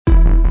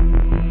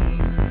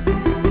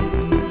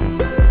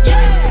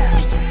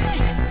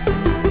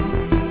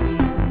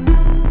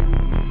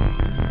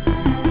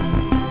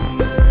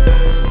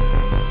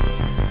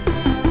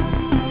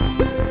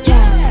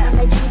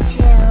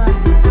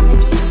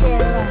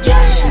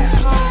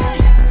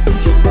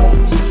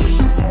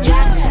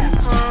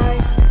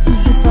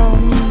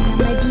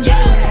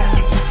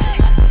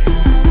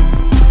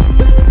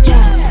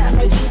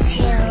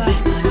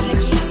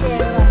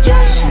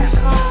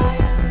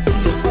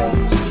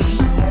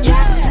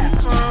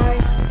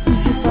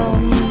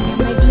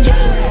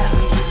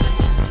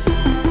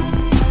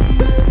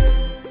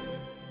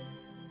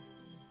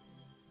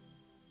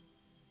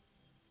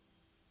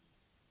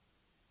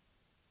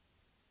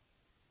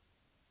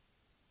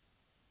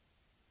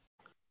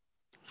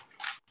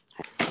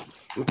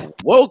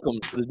Welcome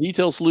to the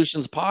Detail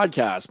Solutions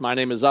Podcast. My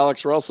name is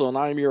Alex Russell, and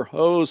I'm your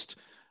host.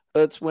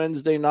 It's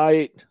Wednesday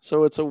night,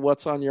 so it's a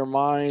What's on Your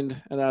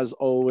Mind. And as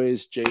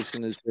always,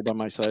 Jason is here by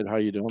my side. How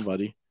you doing,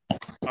 buddy?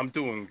 I'm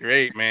doing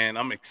great, man.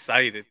 I'm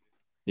excited.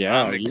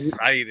 Yeah, I'm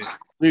excited.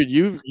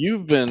 dude,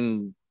 you've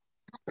been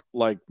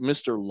like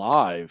Mr.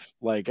 Live.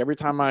 Like every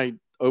time I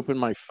open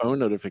my phone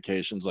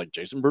notifications, like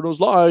Jason Bruno's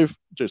live,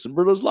 Jason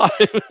Bruno's live.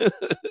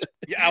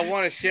 Yeah, I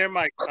want to share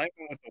my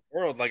excitement with the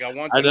world. Like I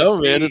want I them to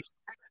know, man. see I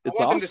It's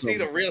want them to see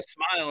awesome. the real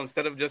smile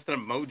instead of just an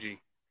emoji.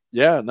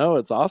 Yeah, no,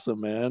 it's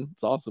awesome, man.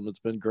 It's awesome. It's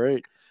been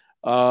great.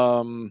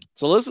 So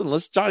listen,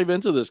 let's dive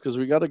into this because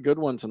we got a good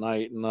one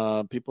tonight,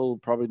 and people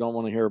probably don't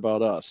want to hear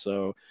about us.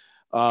 So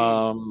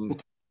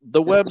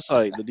the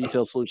website, the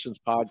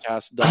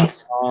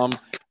detailsolutionspodcast.com,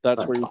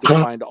 that's where you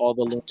can find all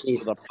the links to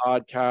the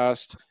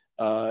podcast.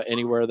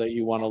 Anywhere that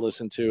you want to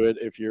listen to it.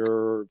 If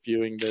you're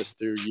viewing this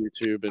through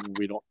YouTube and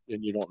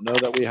you don't know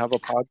that we have a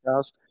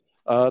podcast,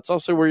 it's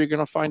also where you're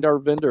going to find our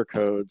vendor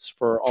codes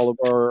for all of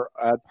our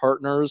ad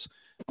partners.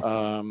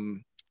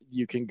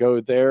 You can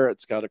go there.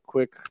 It's got a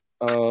quick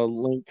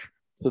link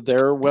to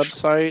their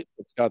website.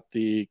 It's got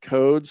the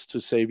codes to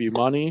save you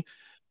money.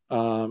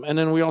 And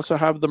then we also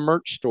have the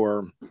merch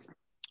store.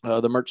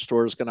 The merch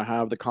store is going to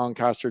have the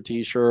Concaster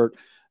t-shirt,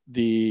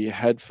 the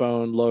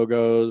headphone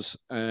logos,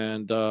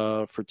 and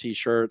for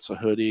t-shirts, a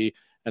hoodie.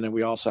 And then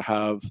we also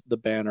have the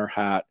banner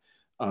hat.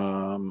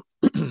 And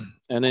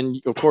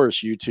then, of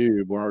course,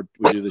 YouTube, where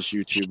we do this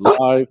YouTube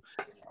live.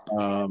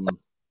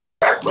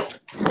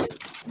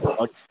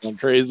 I'm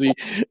crazy.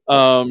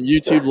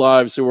 YouTube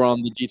live. So we're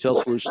on the Detail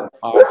Solutions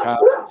podcast.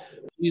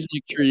 Please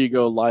make sure you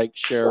go like,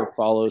 share,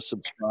 follow,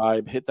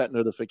 subscribe, hit that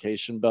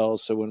notification bell.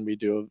 So when we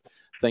do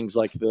things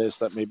like this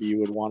that maybe you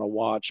would want to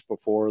watch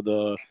before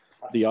the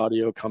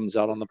audio comes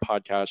out on the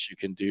podcast, you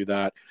can do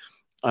that.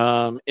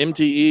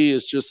 MTE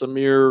is just a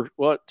mere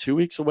 2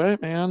 weeks away,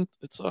 man.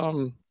 It's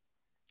right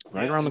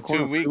around the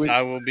corner. 2 weeks,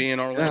 I will be in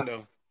Orlando.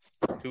 Yeah.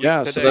 2 weeks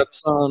today. So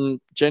that's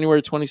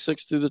January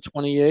 26th through the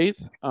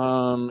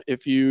 28th.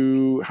 If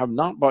you have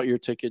not bought your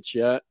tickets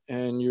yet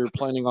and you're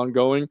planning on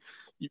going,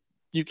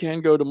 you can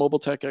go to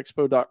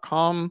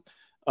mobiletechexpo.com.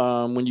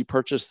 When you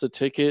purchase the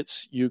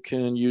tickets, you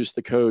can use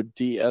the code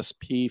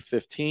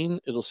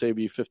DSP15. It'll save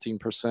you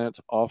 15%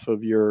 off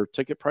of your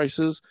ticket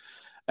prices.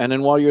 And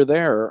then while you're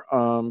there,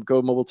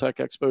 go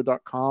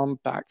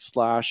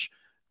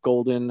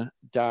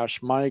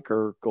mobiletechexpo.com/golden-mic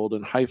or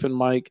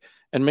golden-mic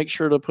and make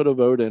sure to put a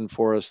vote in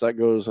for us. That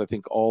goes, I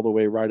think, all the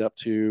way right up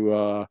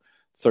to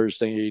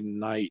Thursday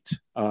night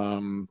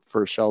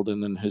for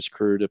Sheldon and his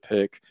crew to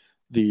pick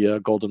the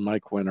Golden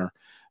Mic winner.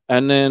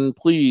 And then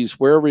please,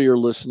 wherever you're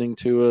listening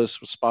to us,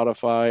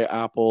 Spotify,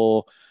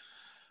 Apple,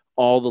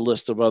 all the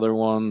list of other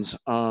ones,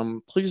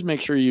 please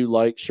make sure you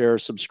like, share,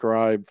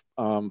 subscribe,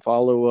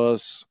 follow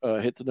us,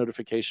 hit the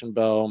notification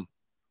bell,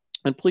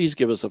 and please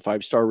give us a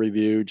 5-star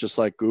review, just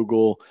like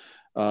Google.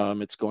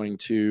 It's going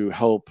to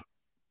help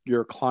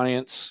your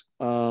clients,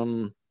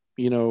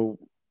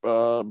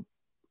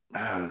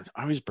 I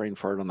always brain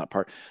fart on that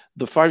part.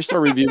 The 5-star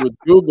review with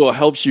Google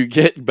helps you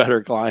get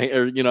better client,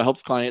 or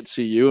helps clients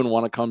see you and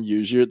want to come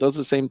use you. It does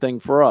the same thing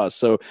for us.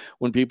 So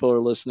when people are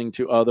listening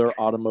to other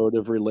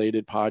automotive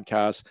related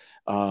podcasts,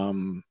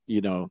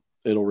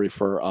 it'll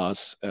refer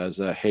us as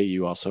a hey,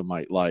 you also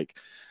might like.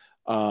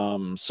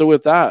 So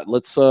with that,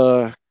 let's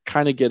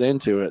kind of get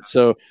into it.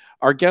 So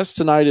our guest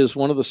tonight is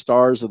one of the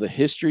stars of the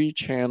History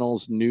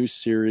Channel's new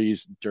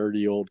series,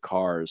 Dirty Old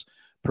Cars,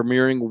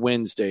 premiering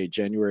Wednesday,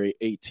 January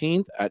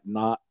 18th at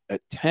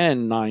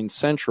 10/9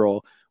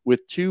 Central,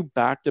 with 2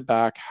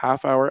 back-to-back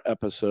half-hour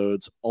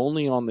episodes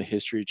only on the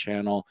History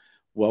Channel.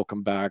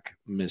 Welcome back,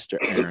 Mr.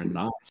 Eron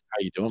Knox. How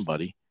you doing,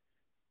 buddy?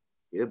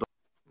 Good,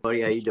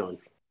 buddy. How you doing?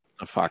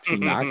 A Foxy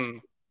Knox.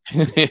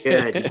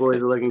 Good. You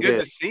boys are looking good. Good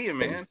to see you,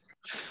 man.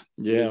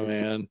 Yeah,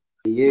 man.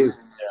 You. Yeah.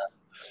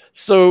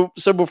 So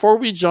before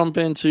we jump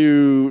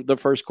into the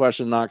first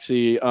question,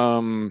 Noxy,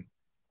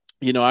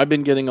 I've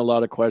been getting a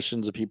lot of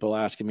questions of people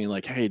asking me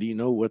like, hey, do you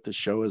know what the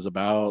show is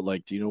about?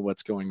 Like, do you know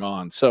what's going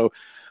on? So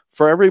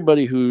for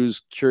everybody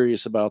who's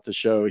curious about the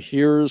show,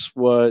 here's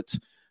what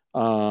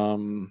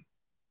the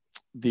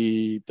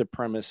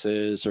premise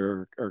is,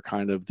 or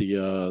kind of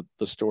the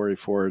story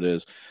for it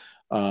is.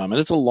 And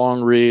it's a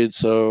long read,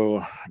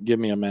 so give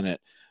me a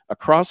minute.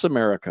 Across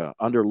America,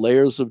 under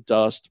layers of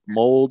dust,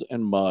 mold,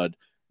 and mud,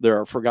 there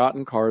are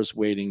forgotten cars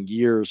waiting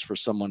years for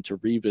someone to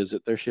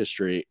revisit their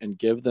history and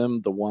give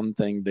them the one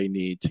thing they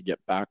need to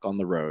get back on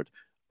the road: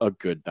 a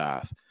good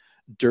bath.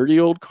 Dirty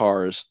Old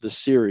Cars, the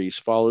series,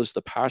 follows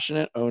the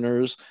passionate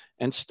owners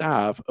and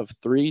staff of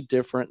 3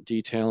 different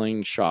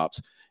detailing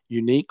shops: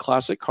 Unique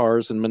Classic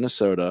Cars in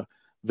Minnesota,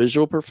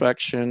 Visual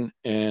Perfection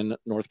in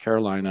North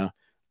Carolina,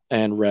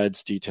 and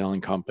Red's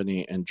Detailing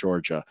Company in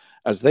Georgia,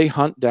 as they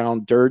hunt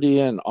down dirty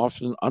and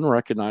often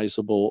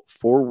unrecognizable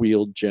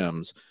 4-wheeled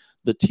gems.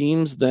 The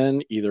teams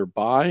then either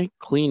buy,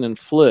 clean and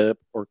flip,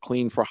 or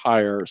clean for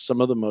hire some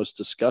of the most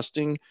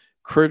disgusting,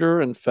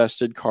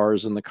 critter-infested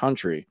cars in the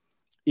country.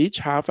 Each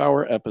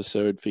half-hour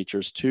episode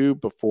features 2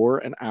 before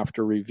and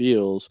after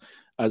reveals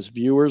as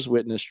viewers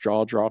witness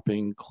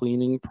jaw-dropping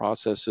cleaning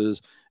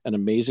processes and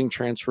amazing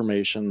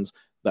transformations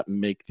that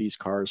make these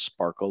cars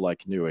sparkle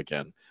like new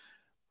again.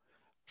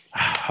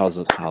 How's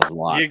a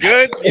lot? You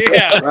good?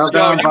 Yeah. Well Yo,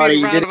 done, you buddy.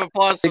 need a You round did of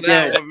applause for it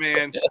that good. one,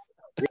 man.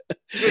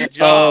 Good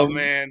job,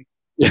 man.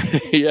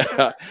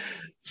 Yeah.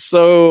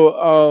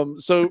 So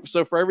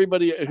for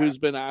everybody who's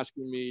been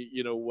asking me,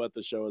 what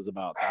the show is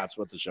about, that's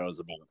what the show is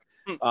about.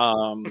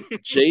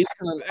 Jason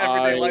and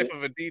Everyday I, life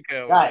of a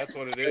detail. Nice. That's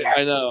what it is.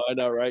 I know,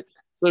 right?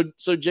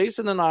 So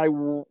Jason and I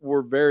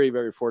were very,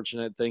 very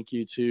fortunate. Thank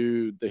you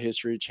to the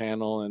History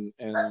Channel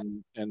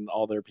and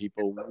all their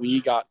people.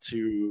 We got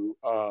to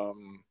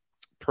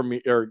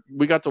premiere, or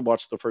we got to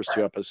watch the first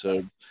 2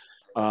 episodes.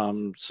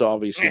 So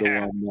obviously the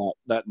one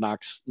that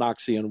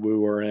Noxie and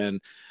Wu are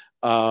in.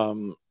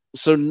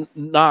 So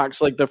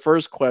Knox, like the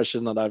first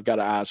question that I've got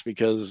to ask,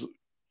 because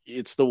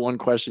it's the one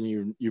question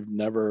you've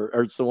never,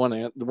 or it's the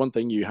one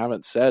thing you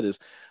haven't said, is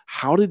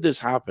how did this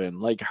happen?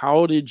 Like,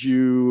 how did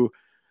you?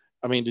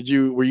 I mean,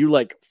 were you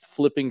like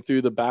flipping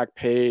through the back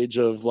page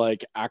of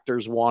like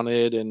Actors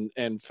Wanted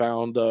and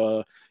found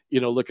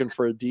looking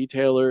for a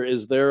detailer?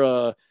 Is there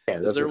a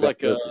Yeah, is there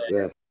like a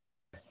yeah.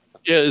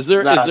 yeah? Is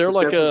there No,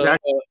 like that's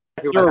exactly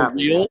is what there a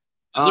happened, reel? yeah.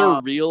 Is there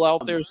a reel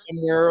out there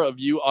somewhere of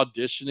you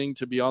auditioning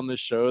to be on this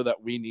show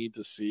that we need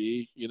to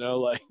see?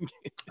 Like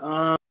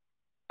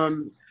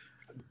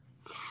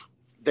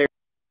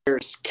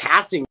there's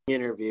casting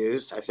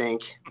interviews, I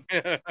think,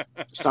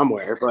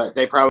 somewhere, but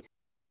they probably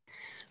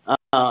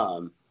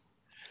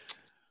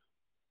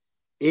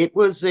it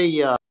was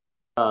the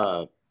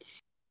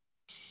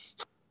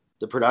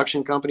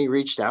production company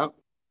reached out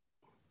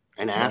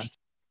and asked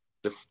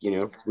if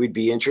we'd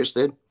be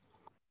interested.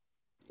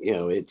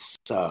 It's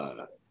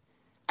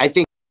I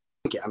think,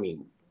 I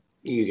mean,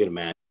 you can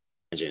imagine,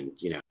 and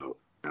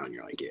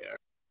you're like, yeah,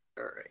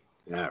 all right,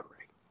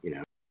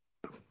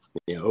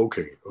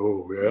 okay,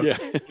 oh yeah.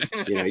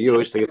 You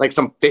always think it's like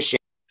some fishing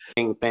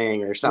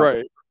thing or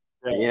something,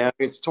 right?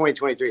 It's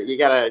 2023. You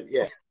gotta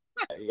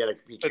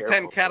be careful. The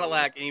 10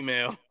 Cadillac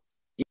email.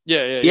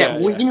 Yeah.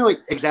 Well,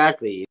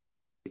 exactly.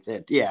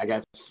 I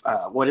got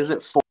what is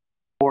it?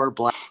 4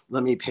 black.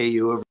 Let me pay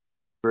you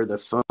over the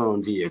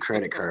phone via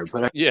credit card,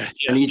 but I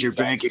need your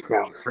bank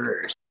account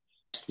first.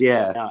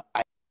 Yeah,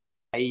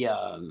 they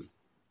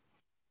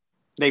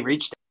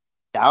reached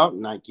out,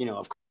 and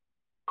of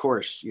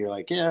course you're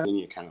like, yeah, and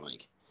you're kind of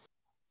like,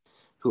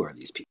 who are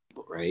these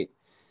people, right?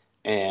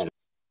 And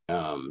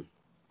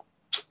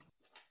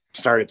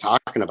started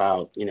talking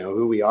about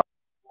who we are,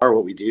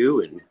 what we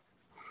do, and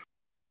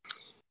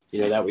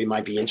that we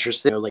might be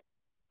interested. I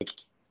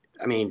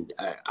mean,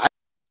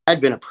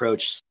 I'd been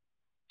approached.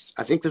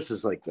 I think this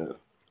is like the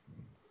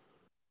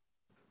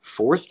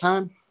 4th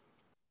time.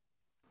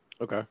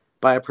 Okay.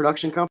 By a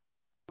production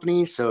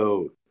company,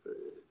 so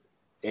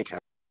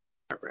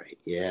right,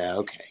 yeah,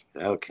 okay,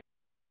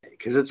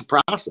 because it's a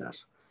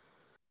process.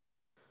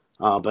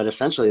 But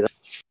essentially,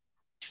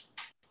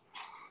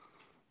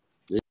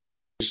 they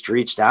just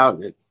reached out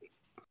and it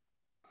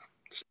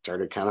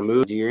started kind of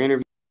moving to your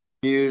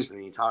interviews,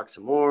 and you talk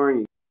some more,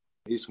 and you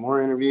do some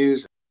more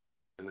interviews,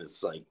 and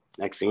it's like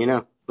next thing you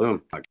know,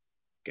 boom,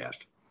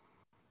 podcast.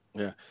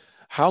 Yeah.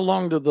 How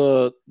long did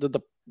the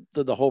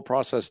whole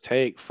process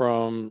take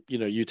from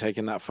you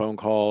taking that phone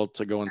call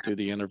to going through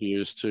the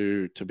interviews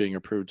to being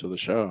approved to the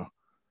show?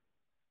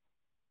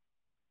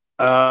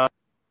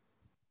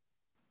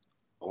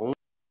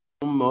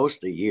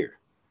 Almost a year.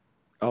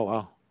 Oh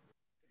wow.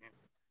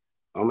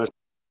 Almost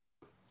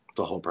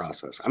the whole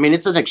process. I mean,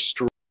 it's an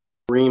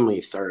extremely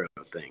thorough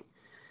thing.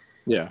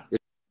 Yeah.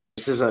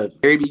 This is a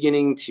very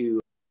beginning to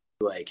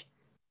like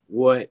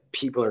what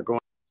people are going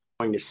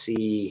to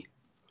see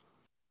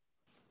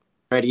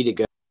ready to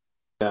go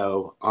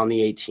on the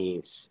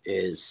 18th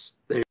is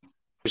there's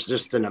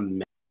just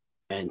an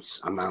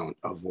immense amount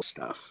of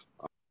stuff.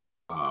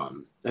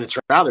 And it's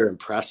rather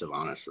impressive,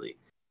 honestly.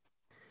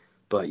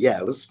 But yeah,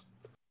 it was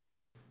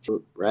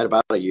right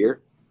about a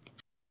year.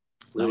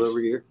 A little over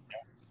a year.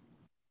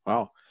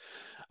 Wow.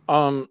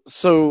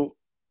 So,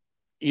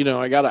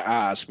 I got to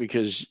ask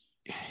because,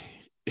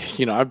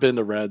 I've been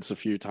to Reds a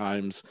few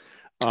times.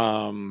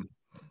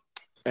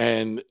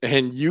 And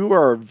you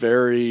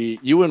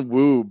and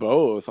Wu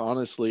both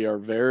honestly are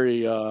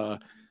very,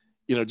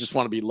 just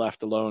want to be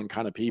left alone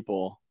kind of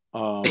people.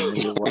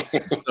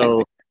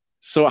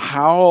 So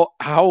how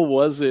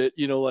was it,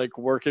 like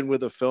working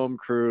with a film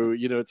crew,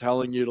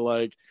 telling you to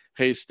like,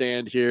 hey,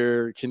 stand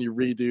here. Can you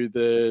redo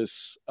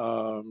this?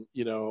 Can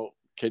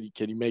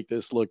you make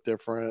this look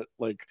different?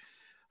 Like,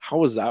 how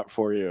was that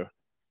for you?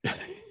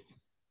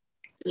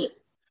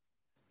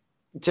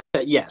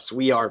 Yes,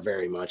 we are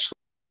very much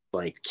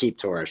like keep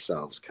to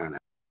ourselves, kind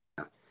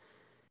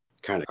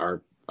of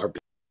our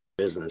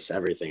business,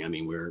 everything. I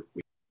mean, we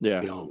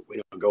don't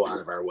go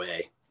out of our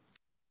way.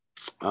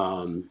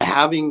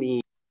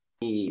 Having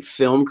the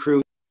film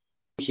crew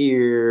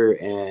here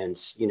and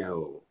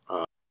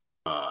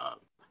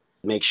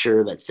make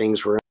sure that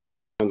things were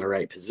in the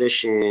right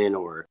position,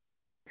 or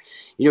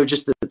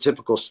just the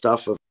typical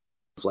stuff of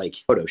like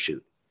photo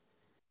shoot.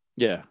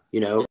 Yeah.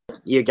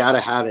 You got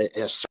to have it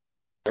a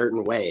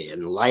certain way,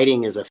 and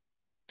lighting is a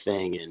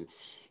thing. And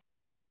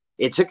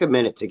it took a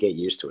minute to get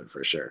used to it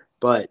for sure.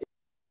 But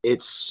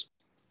it's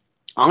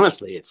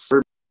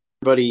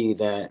everybody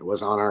that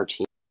was on our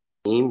team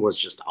was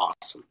just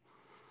awesome.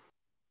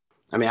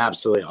 I mean,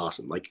 absolutely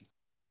awesome. Like,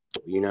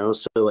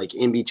 so like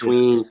in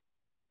between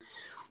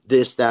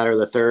this, that, or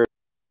the third,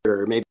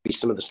 or maybe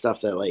some of the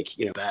stuff that like,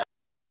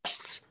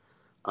 best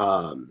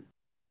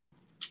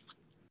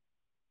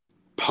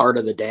part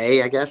of the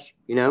day, I guess,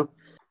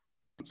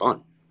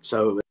 fun.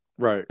 So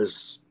right. It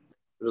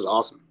was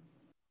awesome.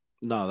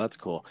 No, that's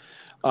cool.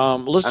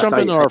 Let's jump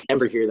into our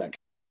never hear that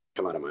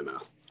come out of my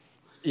mouth.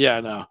 Yeah,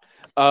 no.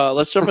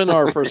 Let's jump into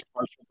our first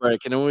question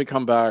break, and then when we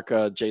come back,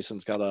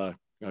 Jason's got a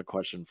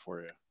question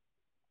for you.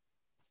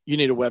 You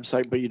need a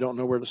website, but you don't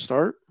know where to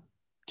start?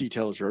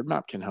 Detailers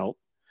Roadmap can help.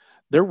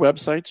 Their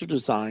websites are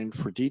designed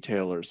for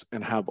detailers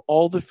and have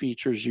all the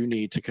features you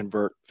need to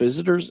convert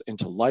visitors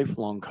into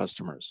lifelong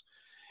customers.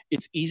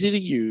 It's easy to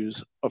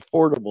use,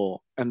 affordable,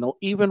 and they'll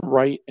even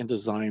write and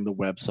design the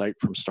website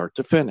from start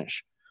to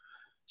finish.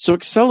 So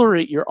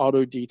accelerate your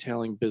auto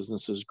detailing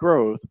business's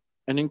growth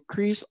and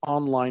increase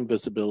online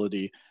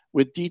visibility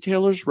with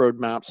Detailers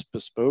Roadmap's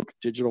bespoke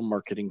digital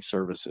marketing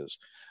services.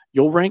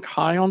 You'll rank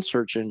high on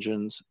search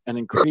engines and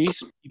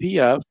increase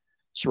PPF,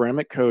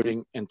 ceramic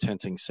coating, and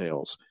tinting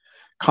sales.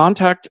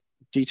 Contact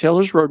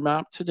Detailers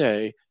Roadmap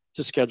today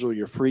to schedule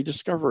your free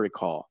discovery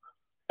call.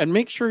 And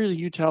make sure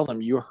you tell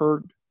them you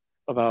heard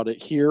about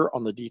it here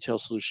on the Detail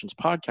Solutions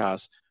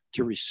podcast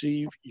to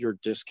receive your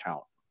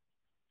discount.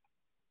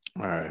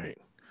 All right.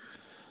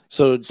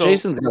 So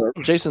Jason's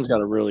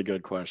got a really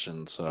good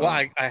question. So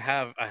well, I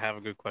have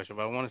a good question,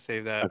 but I want to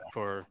save that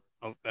for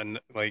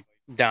like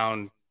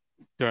down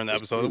during the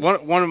episode.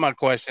 One of my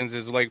questions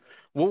is like,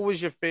 what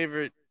was your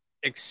favorite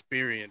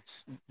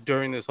experience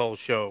during this whole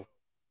show?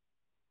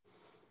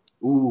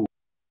 Ooh,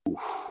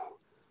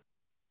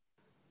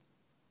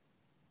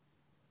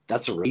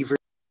 that's a favorite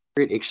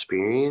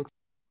experience.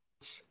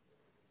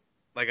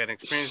 Like an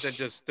experience that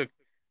just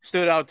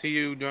stood out to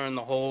you during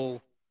the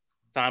whole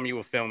time you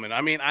were filming.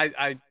 I mean,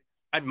 I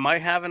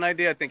might have an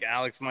idea. I think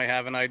Alex might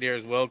have an idea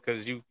as well,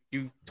 because you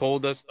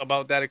told us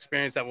about that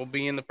experience that will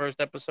be in the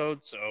first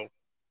episode. So,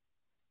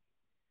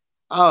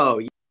 oh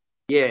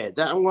yeah,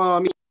 I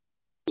mean,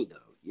 though,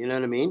 you know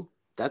what I mean?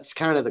 That's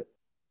kind of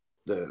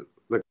the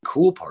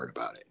cool part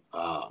about it.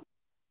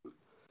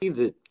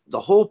 The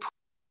whole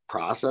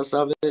process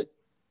of it,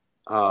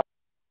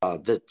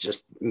 that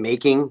just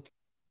making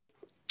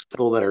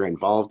people that are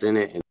involved in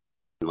it and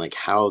like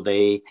how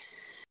they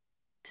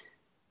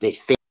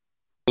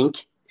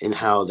think and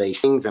how they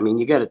sing. I mean,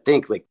 you got to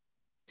think, like,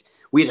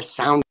 we had a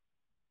sound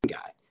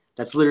guy.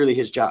 That's literally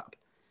his job.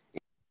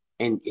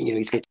 And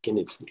he's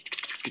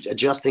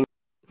adjusting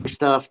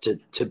stuff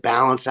to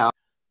balance out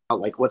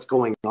like what's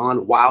going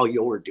on while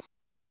you're doing.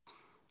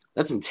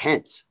 That's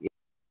intense,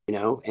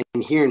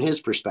 and hearing his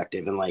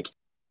perspective and like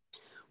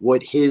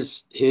what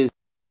his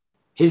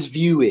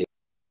view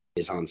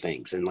is on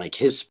things and like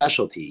his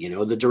specialty,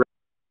 the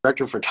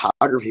director of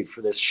photography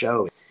for this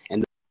show,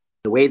 and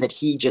the way that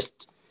he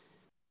just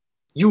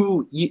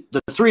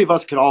the three of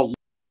us could all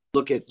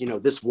look at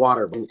this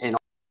water and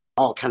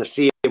all kind of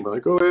see it. We're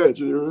like,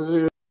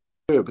 oh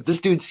yeah, but this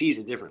dude sees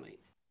it differently.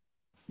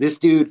 This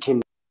dude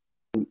can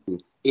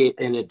it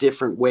in a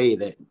different way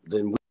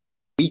than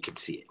we could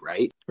see it,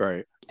 right?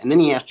 Right. And then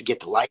he has to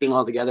get the lighting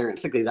all together, and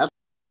basically that's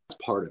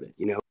part of it.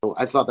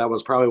 I thought that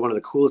was probably one of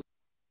the coolest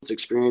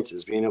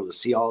experiences, being able to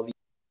see all of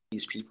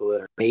these people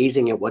that are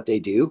amazing at what they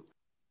do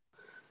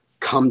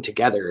come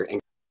together and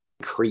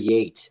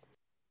create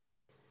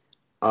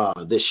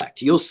this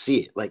shack. You'll see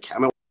it. Like, I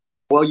mean,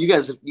 well, you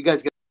guys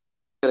got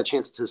a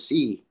chance to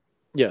see.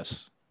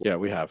 Yes. Yeah,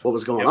 we have. What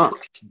was going on?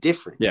 It's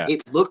different. Yeah.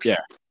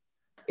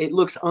 It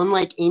looks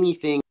unlike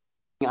anything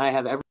I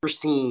have ever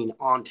seen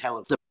on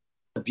television.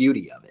 The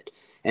beauty of it.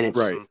 And it's,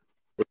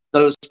 it's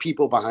those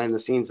people behind the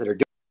scenes that are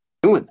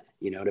doing that.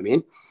 You know what I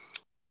mean?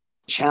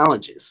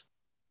 Challenges.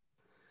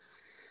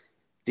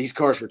 These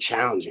cars were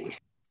challenging.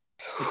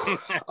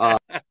 The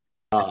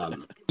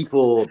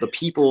people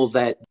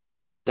that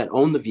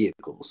own the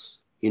vehicles,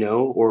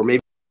 or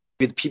maybe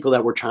the people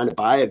that were trying to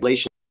buy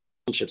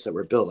relationships that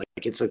were built.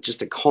 Like, it's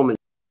just a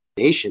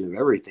culmination of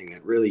everything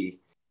that really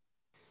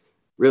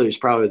is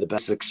probably the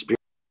best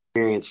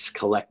experience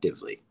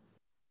collectively.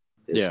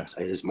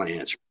 Is my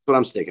answer. That's what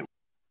I'm sticking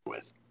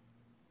with.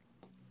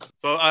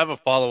 So I have a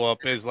follow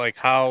up. Is like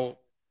how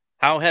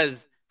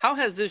has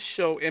this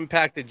show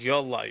impacted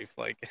your life?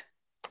 Like,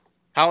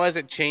 how has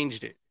it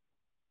changed it?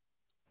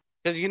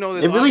 Because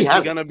there's really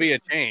obviously going to be a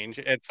change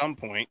at some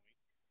point.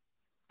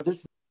 This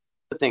is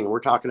the thing.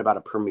 We're talking about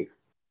a premiere,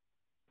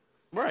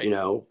 right?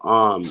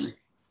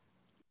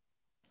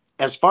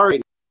 As far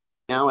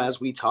now as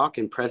we talk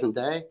in present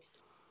day,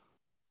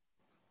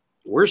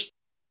 we're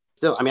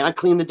still. I mean, I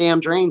clean the damn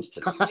drains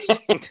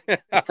tonight. You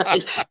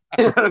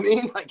know what I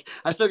mean? Like,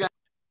 I still got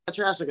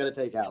trash I got to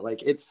take out.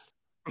 Like, it's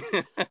so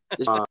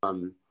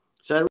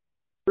it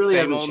really Same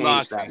hasn't old changed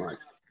Knox. that much.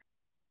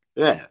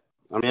 Yeah,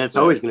 I mean, it's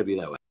always going to be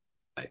that way.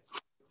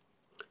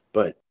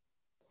 But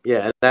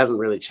yeah, it hasn't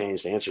really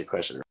changed. To answer your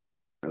question, it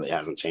really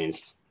hasn't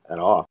changed at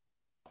all.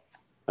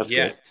 That's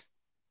good.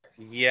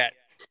 Yet.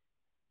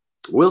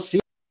 We'll see.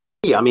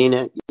 I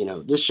mean,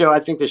 this show. I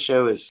think the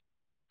show is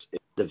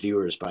the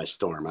viewers by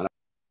storm. I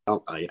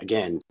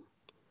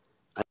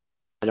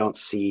don't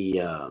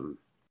see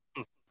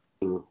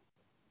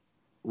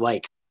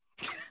like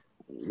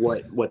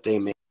what they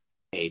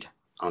made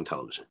on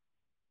television.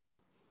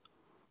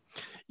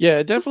 Yeah,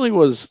 it definitely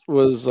was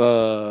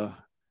a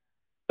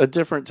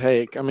different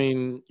take. I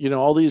mean,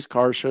 all these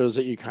car shows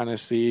that you kind of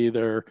see,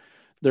 they're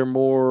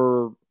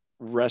more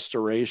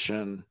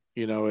restoration.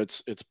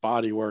 It's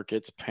body work,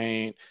 it's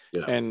paint,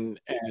 Yeah. and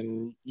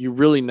you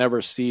really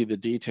never see the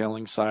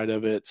detailing side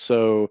of it.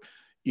 So,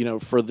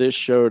 for this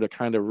show to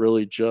kind of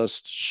really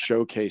just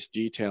showcase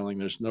detailing,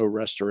 there's no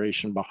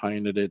restoration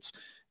behind it.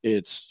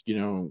 It's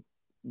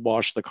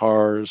wash the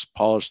cars,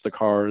 polish the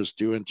cars,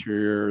 do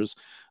interiors.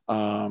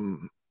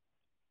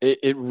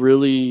 It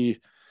really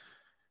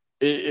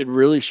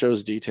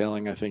shows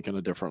detailing, I think, in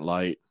a different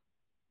light.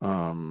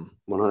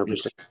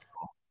 100%.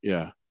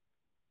 Yeah.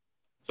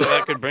 So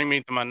that could bring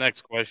me to my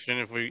next question.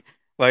 If we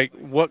what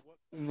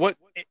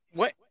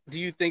do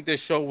you think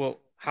this show will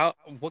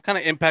what kind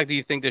of impact do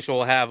you think this show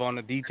will have on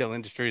the detail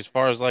industry as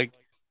far as like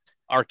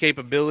our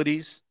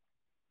capabilities,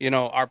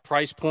 our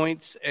price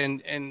points,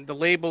 and the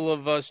label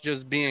of us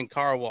just being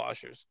car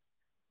washers?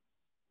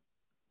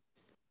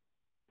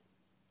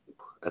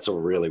 That's a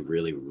really,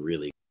 really,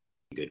 really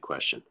good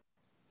question.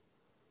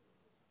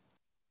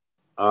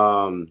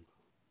 My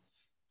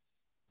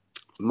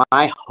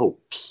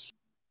hopes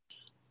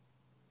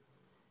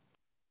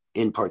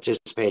in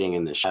participating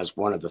in this as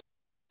one of the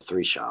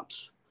 3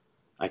 shops,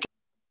 I can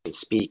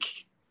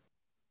speak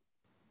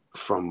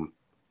from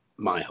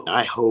my hope.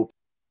 I hope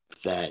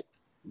that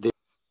this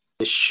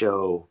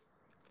show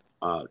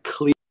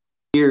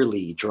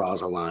clearly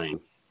draws a line,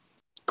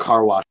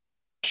 car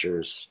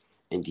washers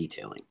and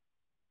detailing.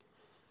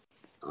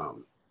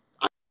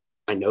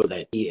 I know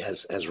that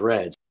as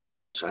Reds,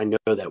 I know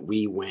that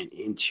we went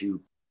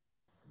into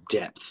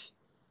depth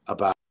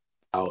about,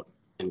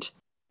 and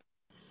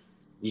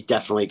you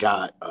definitely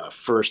got a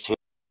firsthand,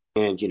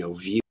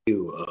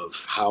 view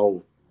of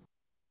how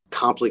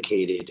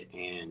complicated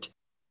and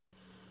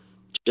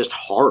just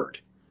hard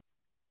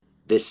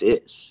this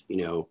is.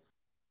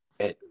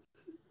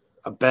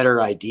 A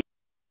better idea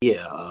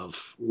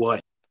of what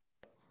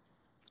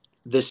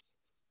this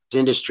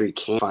industry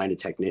can find a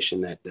technician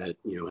that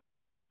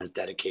has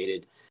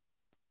dedicated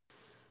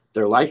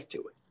their life to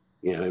it.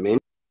 You know what I mean?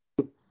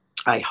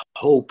 I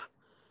hope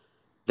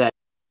that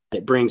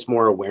it brings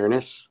more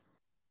awareness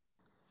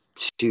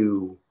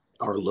to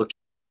our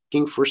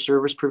looking for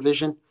service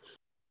provision,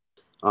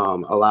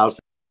 allows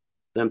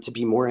them to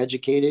be more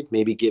educated,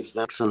 maybe gives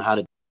them on how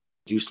to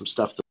do some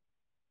stuff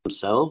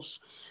themselves,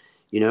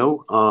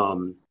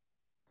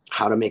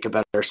 how to make a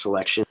better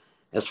selection.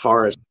 As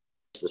far as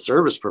the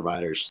service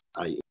providers,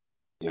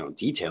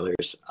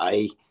 detailers,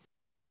 I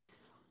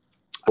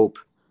hope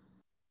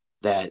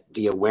that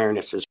the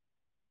awareness is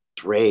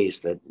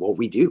raised that what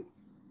we do.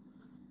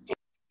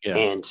 Yeah.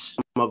 And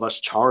some of us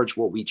charge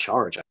what we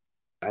charge.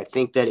 I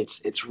think that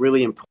it's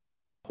really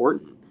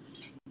important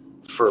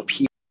for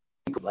people,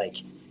 like,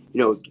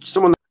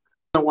 someone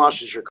that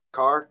washes your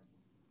car,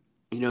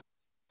 you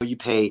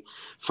pay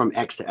from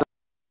X to X.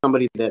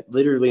 Somebody that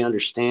literally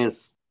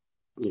understands,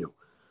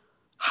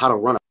 how to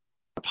run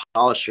a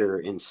polisher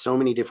in so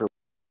many different,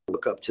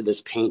 look up to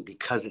this paint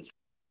because it's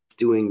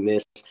doing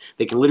this.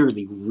 They can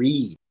literally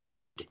read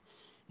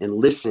and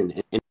listen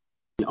and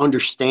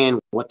understand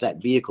what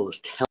that vehicle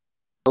is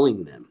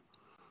telling them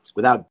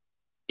without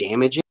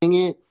damaging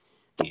it.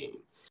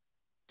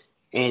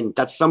 And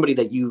that's somebody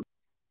that you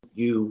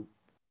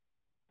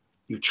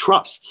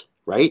trust,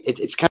 right?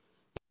 It's kind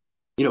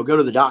of, go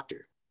to the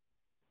doctor.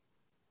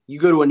 You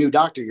go to a new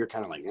doctor, you're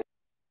kind of like,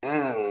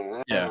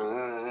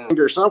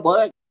 or something,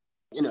 what?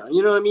 You know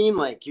what I mean?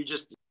 Like, you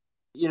just,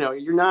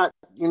 you're not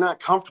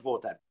comfortable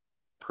with that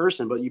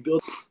person, but you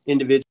build an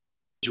individual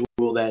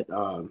that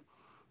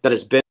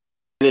has been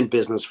in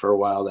business for a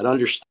while, that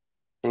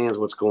understands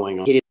what's going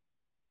on,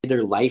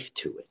 their life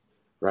to it,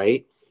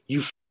 right?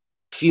 You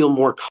feel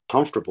more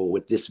comfortable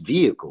with this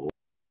vehicle,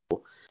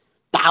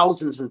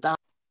 thousands and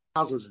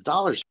thousands of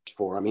dollars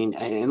for. I mean,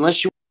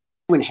 unless you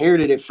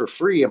inherited it for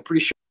free, I'm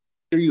pretty sure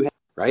you have,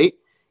 right?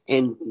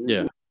 And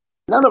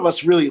none of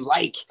us really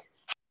like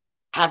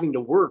having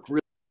to work really,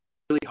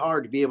 really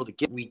hard to be able to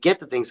get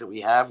the things that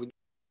we have. We'd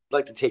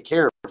like to take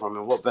care of them,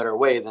 and what better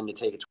way than to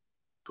take it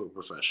to a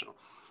professional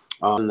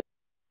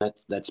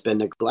that's been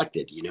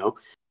neglected.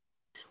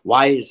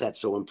 Why is that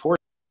so important?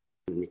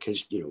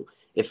 Because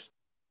if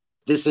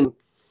this,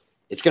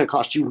 it's going to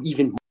cost you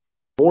even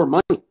more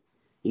money.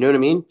 You know what I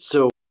mean?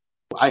 So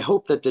I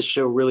hope that this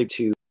show really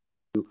to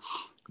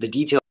the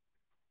detail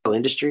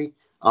industry,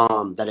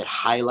 that it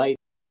highlights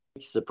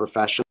the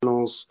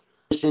professionals in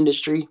this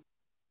industry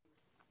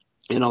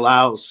and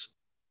allows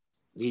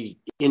the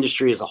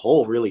industry as a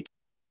whole really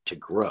to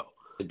grow,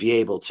 to be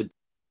able to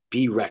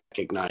be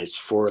recognized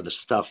for the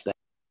stuff that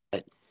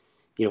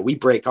we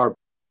break our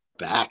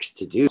backs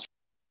to do.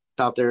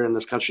 Out there in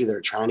this country that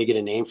are trying to get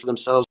a name for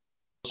themselves,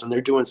 and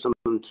they're doing some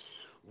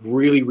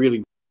really,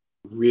 really,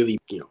 really,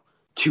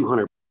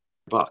 $200,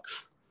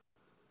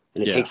 and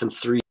it takes them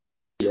 3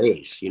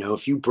 days.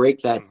 If you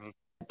break that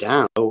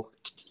down,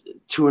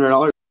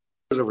 $200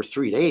 over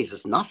 3 days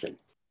is nothing.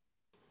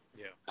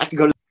 Yeah, I could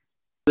go to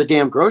the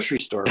damn grocery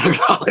store for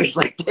 $100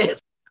 like this.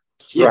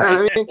 You know what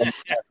I mean?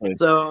 Exactly.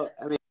 So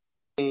I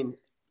mean,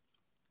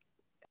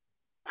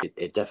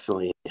 it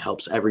definitely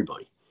helps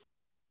everybody,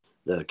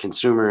 the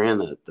consumer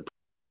and the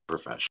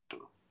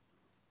professional.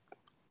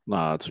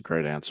 No, that's a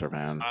great answer,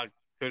 man. I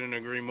couldn't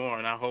agree more,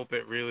 and I hope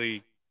it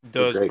really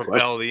does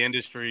propel the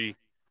industry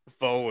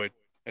forward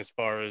as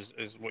far as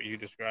what you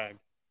described.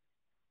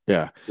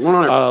 Yeah.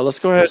 Let's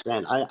go ahead.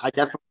 I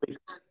definitely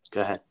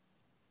go ahead.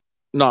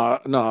 No,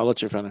 I'll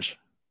let you finish.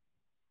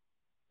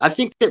 I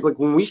think that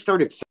when we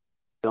started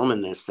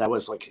filming this, that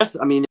was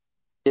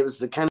it was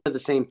the kind of the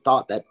same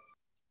thought that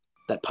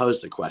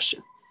posed the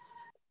question,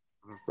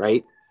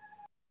 right?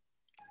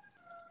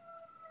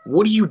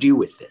 What do you do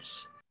with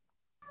this?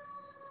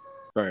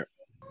 Right.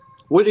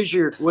 What is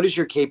your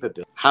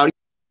capability? How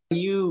do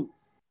you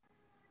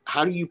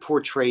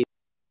portray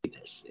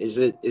this? Is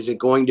it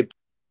going to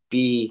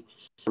be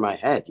in my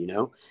head,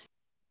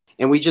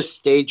 And we just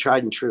stayed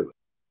tried and true.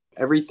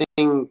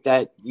 Everything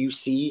that you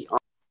see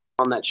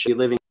on that show,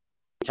 living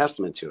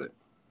testament to it,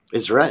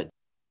 is Red.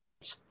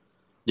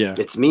 Yeah.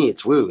 It's me,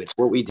 it's Woo, it's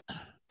what we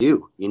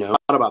do, Not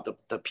about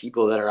the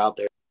people that are out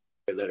there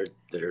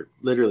that are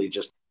literally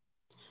just,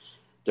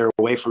 they're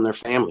away from their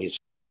families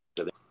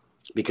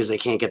because they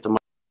can't get the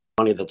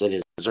money that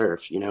they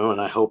deserve, and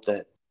I hope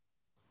that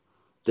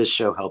this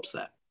show helps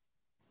that.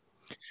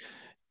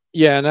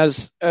 Yeah, and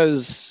as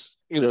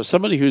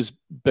somebody who's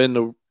been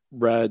to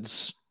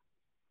Reds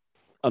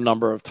a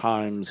number of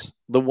times,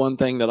 the one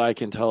thing that I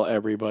can tell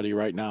everybody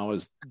right now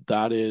is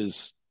that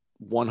is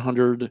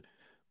 100%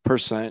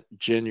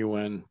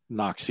 genuine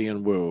Knoxy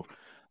and Woo.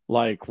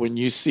 Like when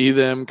you see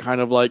them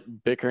kind of like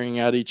bickering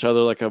at each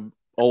other like a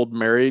old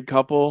married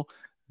couple,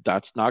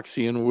 that's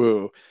Knoxy and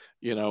Woo.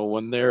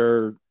 When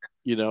they're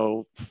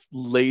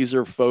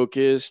laser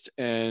focused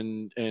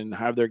and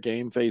have their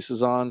game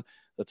faces on,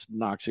 that's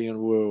Knoxy and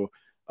Woo.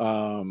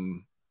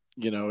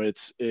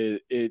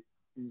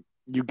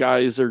 You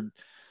guys are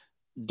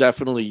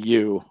definitely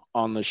you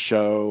on the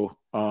show.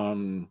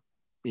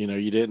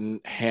 You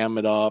didn't ham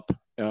it up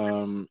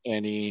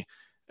any,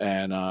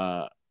 and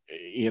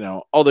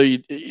although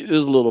it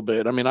was a little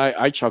bit. I mean,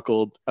 I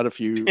chuckled at a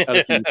few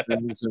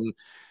things, and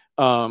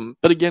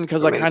but again,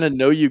 because I kind of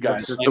know you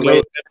guys,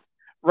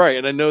 right?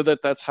 And I know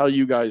that that's how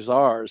you guys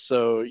are.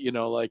 So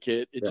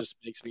it just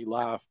makes me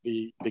laugh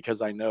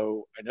because I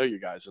know you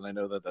guys, and I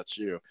know that that's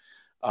you.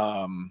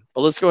 But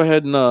let's go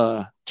ahead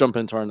and jump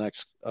into our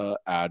next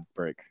ad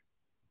break.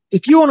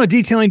 If you own a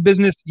detailing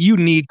business, you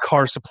need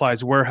Car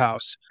Supplies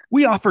Warehouse.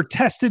 We offer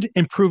tested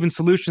and proven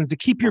solutions to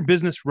keep your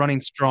business running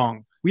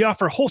strong. We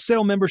offer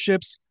wholesale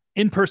memberships,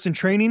 in-person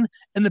training,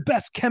 and the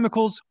best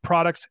chemicals,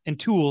 products, and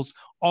tools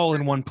all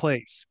in one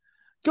place.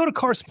 Go to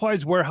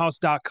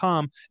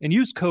carsupplieswarehouse.com and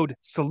use code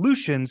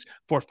SOLUTIONS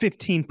for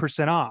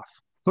 15%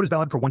 off. Code is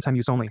valid for one-time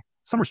use only.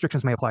 Some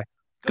restrictions may apply.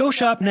 Go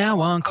shop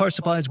now on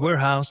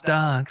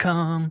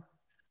carsupplieswarehouse.com.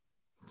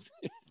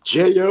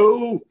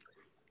 J.O.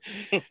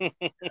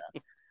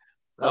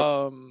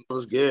 That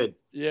was good.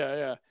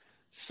 Yeah.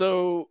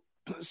 So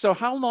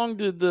how long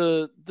did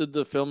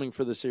the filming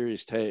for the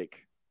series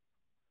take?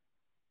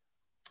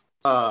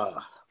 8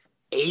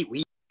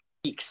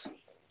 weeks.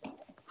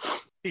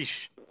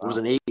 Eesh. It was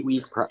an 8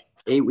 week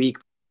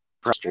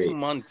straight. 2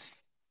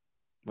 months.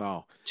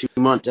 Wow. 2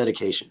 month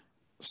dedication.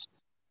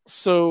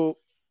 So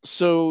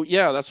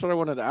yeah, that's what I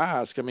wanted to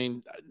ask. I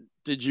mean,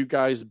 did you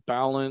guys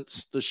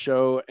balance the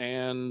show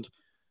and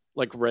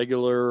like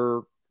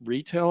regular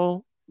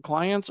retail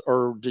clients,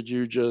 or did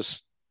you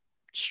just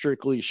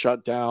strictly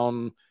shut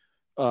down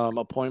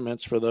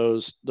appointments for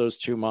those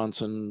 2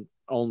 months and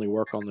only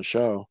work on the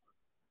show?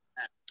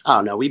 Oh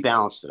no, we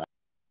balanced it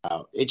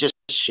out. It just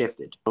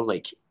shifted.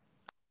 Like,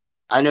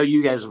 I know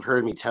you guys have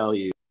heard me tell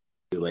you,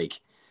 like,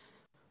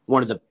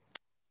 one of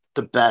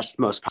the best,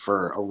 most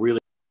for a really,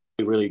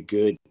 really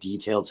good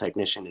detail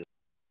technician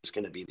is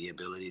going to be the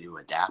ability to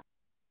adapt.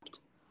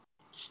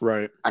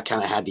 Right. I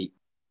kind of had to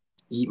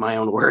eat my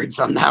own words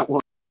on that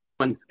one.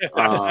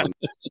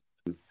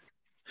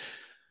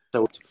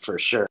 So for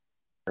sure,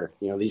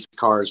 these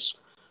cars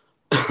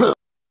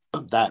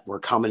that were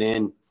coming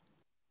in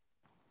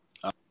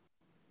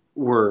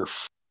were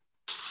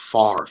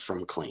far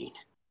from clean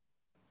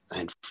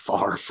and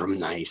far from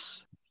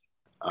nice.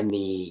 And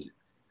the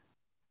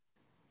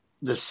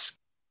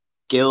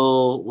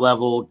skill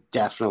level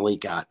definitely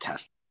got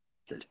tested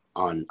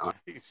on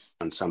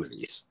some of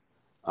these.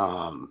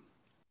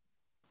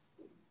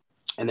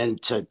 And then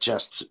to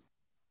just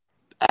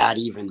add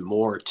even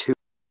more to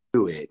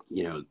it,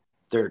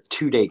 they're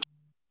 2-day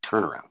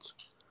turnarounds.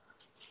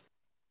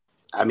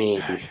 I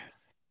mean,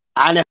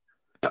 I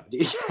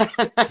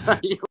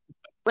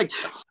Like,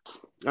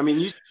 I mean,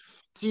 you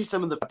see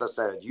some of the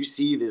episodes, you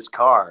see this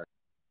car.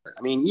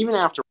 I mean, even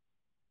after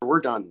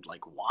we're done,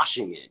 like,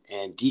 washing it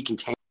and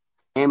decontaining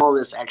all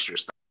this extra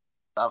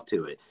stuff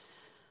to it,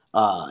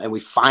 and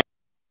we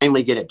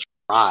finally get it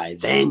dry,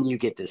 then you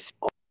get this.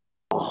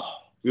 Oh,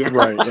 yeah.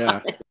 Right.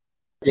 Yeah.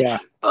 Yeah.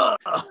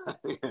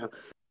 Yeah.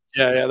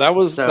 Yeah. That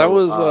was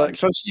So,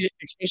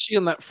 especially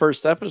in that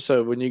first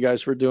episode when you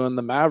guys were doing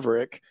the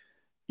Maverick.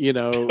 You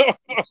know,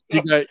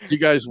 you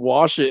guys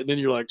wash it, and then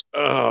you're like,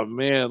 oh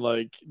man,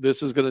 like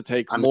this is gonna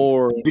take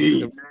more.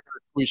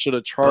 We should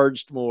have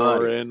charged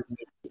more, and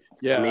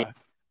yeah. I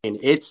mean,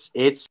 it's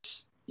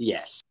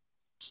yes,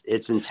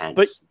 it's intense.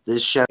 But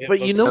this show,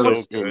 but you know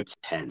what's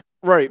intense,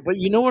 right? But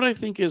you know what I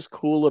think is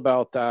cool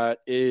about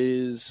that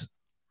is,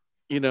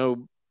 you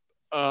know,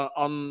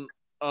 on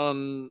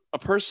a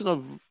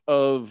person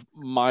of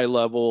my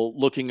level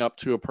looking up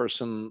to a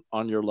person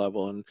on your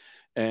level,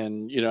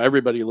 and you know,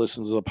 everybody who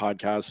listens to the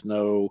podcast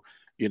know,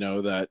 you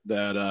know, that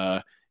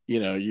you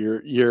know,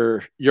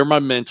 you're my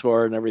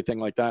mentor and everything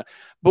like that.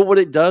 But what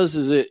it does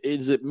is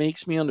it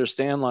makes me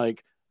understand,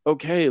 like,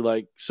 okay,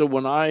 like, so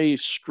when I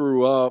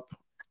screw up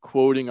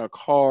quoting a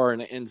car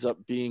and it ends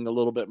up being a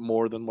little bit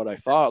more than what I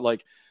thought,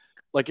 like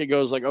it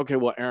goes like, okay,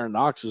 well, Aaron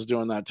Knox is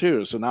doing that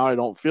too, so now I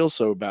don't feel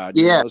so bad.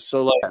 You know?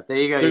 So like, there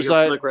you go. There's you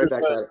can look right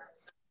back at it.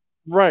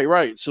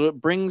 Right. So it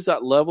brings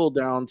that level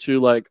down to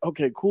like,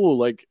 okay, cool.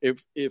 Like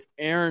if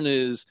Aaron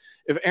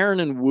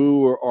and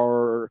Woo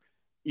are,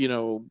 you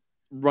know,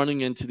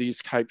 running into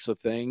these types of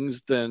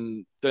things,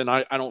 then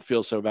I don't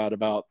feel so bad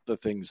about the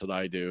things that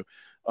I do.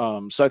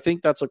 So I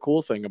think that's a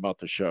cool thing about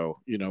the show,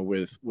 you know,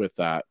 with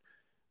that.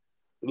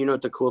 You know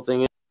what the cool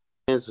thing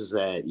is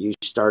that you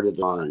started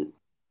on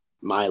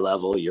my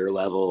level, your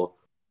level,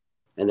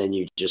 and then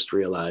you just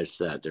realized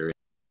that there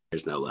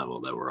is no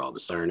level, that we're all the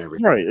same and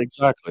everything. Right,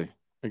 exactly.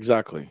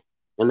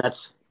 And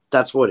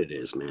that's what it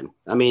is, man.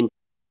 I mean,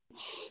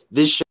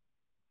 this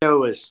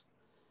show is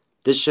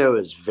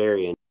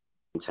very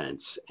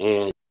intense,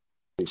 and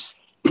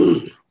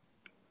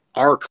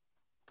our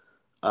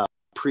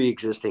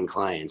pre-existing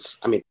clients,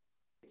 I mean,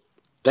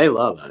 they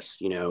love us,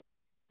 you know.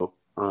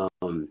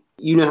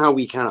 You know how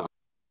we kind of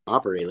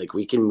operate. Like,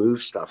 we can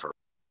move stuff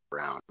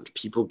around.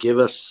 People give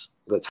us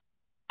the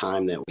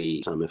time that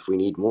we if we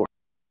need more.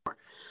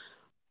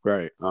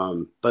 Right.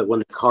 But when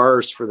the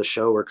cars for the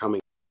show were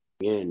coming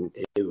in,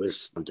 it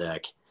was on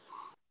deck.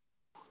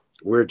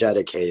 We're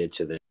dedicated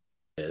to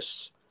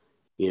this,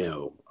 you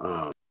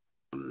know,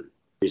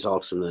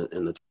 results in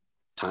the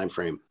time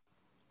frame,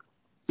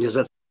 because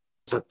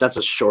that's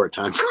a short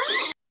time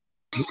frame.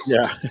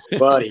 Yeah,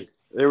 buddy.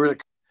 There were a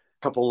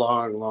couple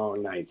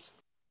long nights.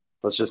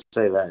 Let's just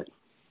say that.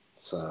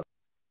 So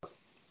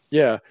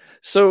yeah.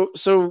 So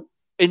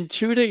in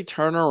 2-day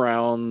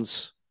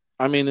turnarounds,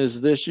 I mean,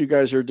 is this, you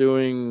guys are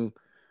doing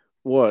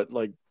what,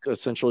 like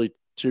essentially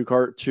 2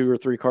 or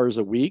 3 cars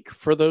a week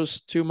for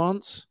those 2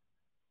 months?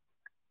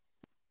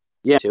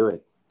 Yeah, to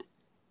it.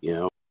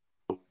 You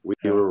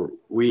know,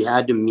 we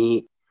had to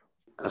meet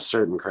a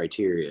certain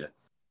criteria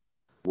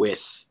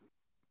with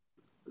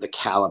the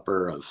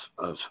caliber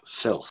of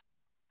filth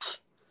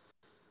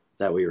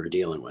that we were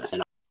dealing with,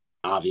 and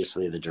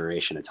obviously the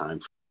duration of time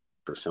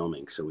for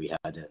filming. So we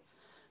had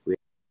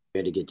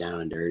to get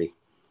down and dirty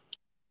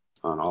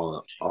on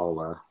all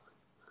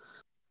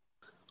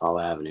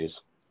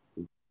avenues.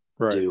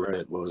 Right.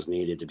 What was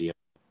needed to be.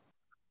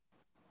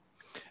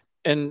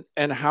 And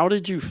how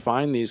did you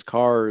find these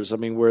cars? I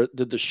mean, where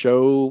did the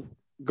show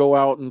go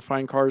out and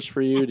find cars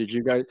for you? Did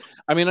you guys?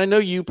 I mean, I know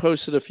you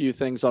posted a few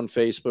things on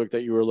Facebook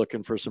that you were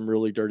looking for some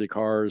really dirty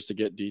cars to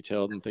get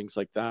detailed and things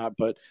like that.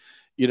 But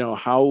you know,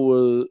 how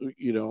was,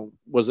 you know,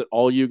 was it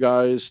all you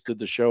guys? Did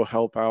the show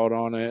help out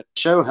on it?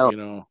 Show helps.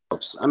 You know,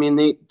 I mean,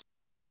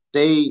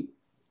 they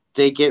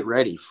get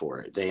ready for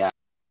it. They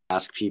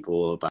ask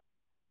people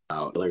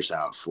about dealers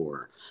out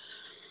for,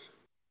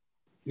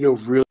 you know,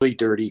 really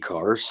dirty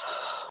cars.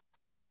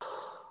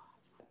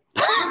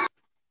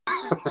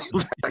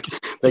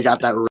 They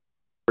got that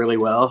really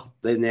well.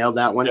 They nailed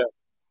that one. Yeah.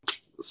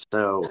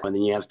 So, and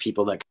then you have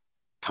people that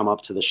come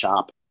up to the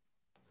shop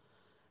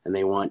and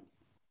they want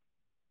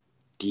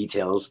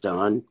details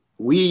done.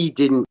 We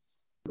didn't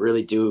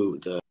really do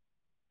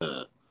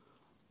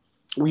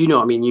you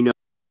know, I mean, you know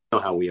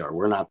how we are.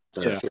 We're not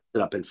the fix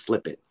it up and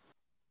flip it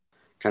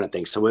kind of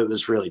thing. So it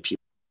was really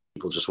people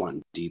just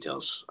wanting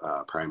details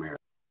primarily.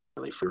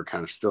 We were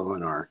kind of still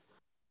in our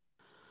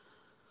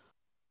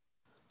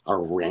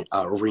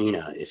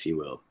arena, if you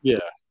will. Yeah.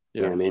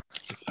 You know what I mean?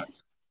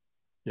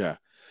 Yeah.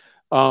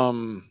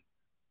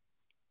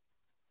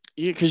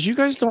 Because you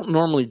guys don't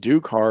normally do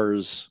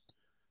cars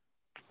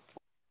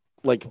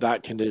like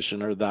that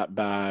condition or that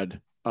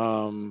bad.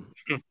 Are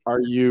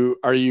you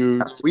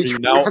now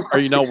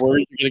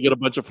worried you're gonna get a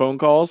bunch of phone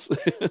calls?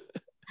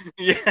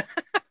 Yeah.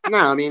 No,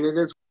 I mean, it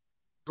is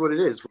what it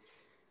is.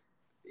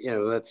 You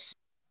know, that's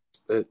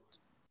it.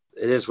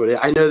 It is what it.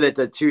 I know that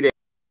the 2-day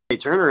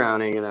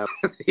turnaround, you know.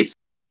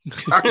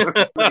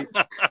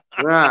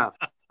 Wow.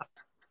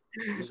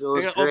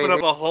 They're gonna open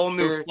up a whole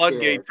new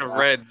floodgate to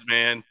Reds,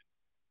 man.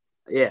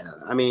 Yeah,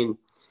 I mean,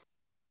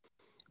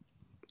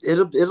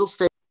 it'll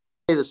stay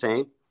the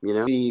same. You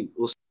know,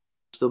 we'll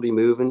still be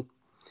moving.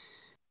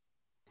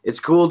 It's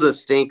cool to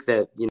think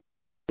that you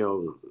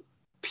know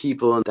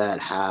people that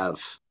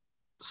have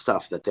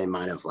stuff that they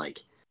might have like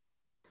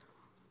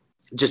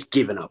just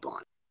given up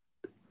on,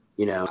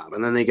 you know,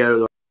 and then they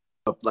go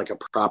to like a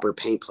proper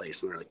paint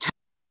place and they're like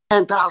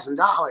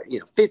 $10,000, you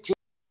know,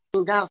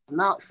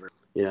 $15,000 for,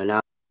 you know, now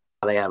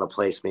they have a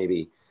place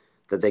maybe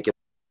that they can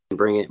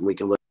bring it and we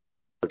can look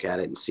at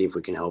it and see if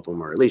we can help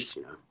them, or at least,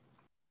 you know.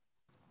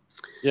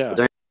 Yeah. But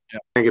there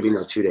ain't gonna be no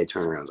 2-day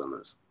turnarounds on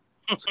those.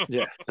 So,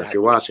 yeah. if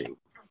you're watching,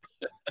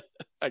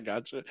 I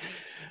got you.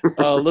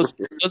 Let's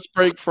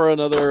break for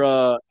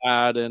another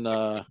ad and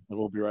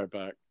we'll be right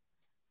back.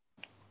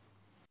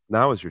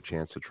 Now is your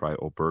chance to try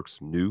O'Berk's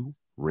new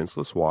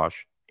rinseless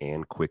wash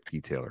and quick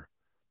detailer.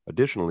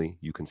 Additionally,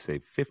 you can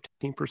save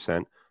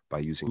 15% by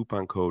using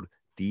coupon code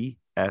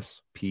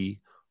DSP,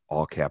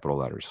 all capital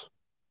letters.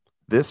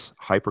 This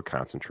hyper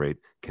concentrate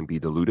can be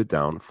diluted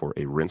down for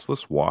a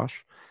rinseless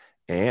wash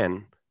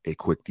and a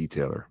quick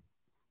detailer.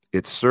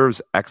 It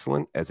serves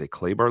excellent as a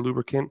clay bar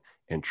lubricant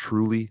and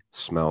truly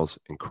smells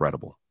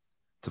incredible.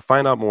 To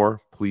find out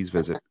more, please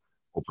visit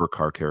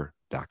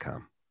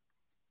obercarcare.com.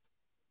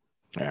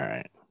 All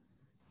right.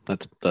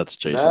 That's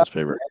Jason's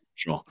favorite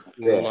commercial.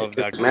 Love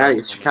that.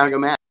 Matty, Chicago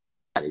Matty.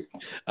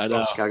 I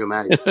know. Chicago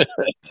Matty.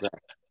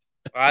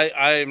 I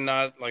am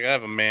not, like, I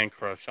have a man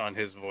crush on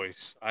his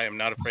voice. I am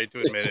not afraid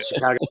to admit it.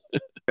 Chicago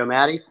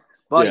Matty.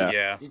 Buddy,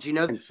 Yeah. did you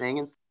know that sing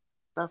and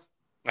stuff?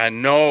 I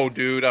know,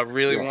 dude. I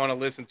really want to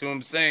listen to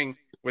him sing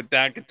with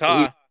that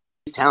guitar.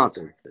 He's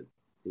talented.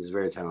 He's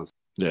very talented.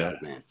 Yeah.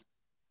 Man.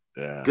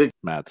 Yeah. Good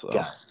Matt's guy.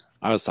 awesome.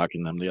 I was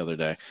talking to them the other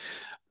day.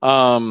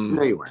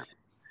 No, you weren't.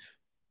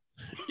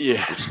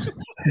 Yeah.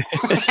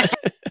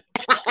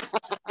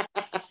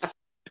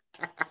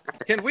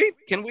 Can we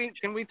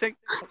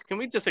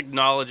just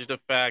acknowledge the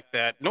fact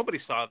that nobody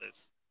saw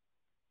this,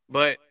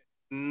 but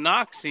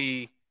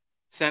Knoxy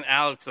sent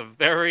Alex a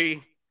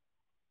very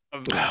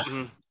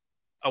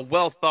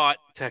well thought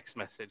text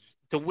message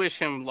to wish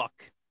him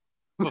luck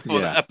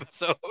before the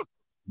episode.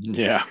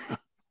 Yeah.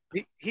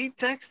 He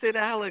texted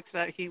Alex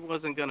that he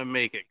wasn't gonna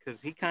make it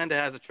because he kind of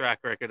has a track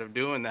record of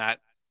doing that.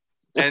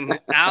 And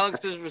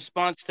Alex's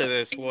response to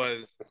this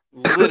was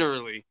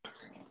literally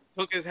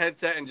took his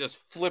headset and just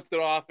flipped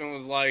it off and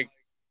was like,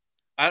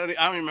 I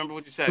don't remember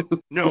what you said.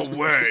 No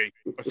way,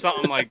 or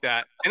something like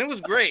that. And it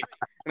was great.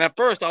 And at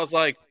first I was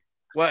like,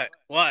 what?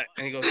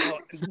 And he goes, oh,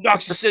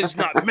 Knox said he's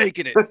not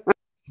making it.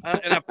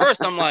 And at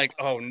first I'm like,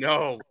 oh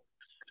no.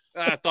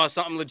 I thought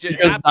something legit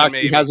because happened.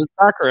 Knoxy has a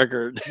track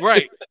record.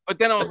 Right. But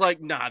then I was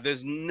like, nah,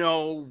 there's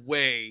no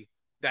way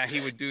that he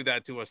would do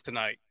that to us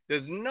tonight.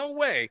 There's no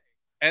way.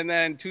 And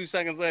then 2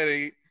 seconds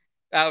later,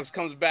 Alex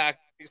comes back.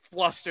 He's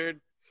flustered.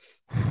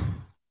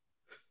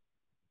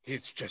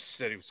 He's just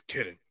said he was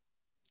kidding.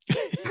 Dude,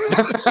 it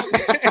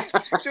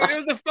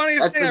was the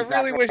funniest thing. I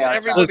really wish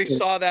everybody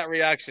saw that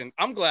reaction.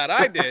 I'm glad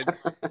I did.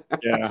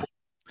 Yeah.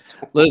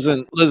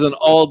 Listen,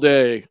 all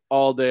day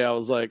I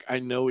was like, I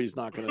know he's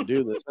not going to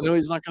do this. I know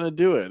he's not going to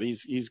do it.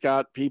 He's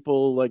got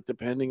people like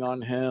depending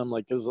on him.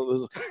 Like there's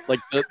like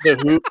the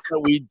hoop that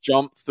we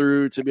jump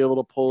through to be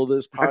able to pull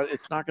this pod.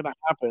 It's not going to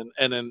happen.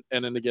 And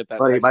then to get that.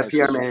 Buddy, my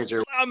PR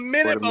manager. A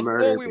minute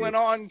before we went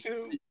on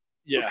to.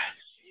 Yeah.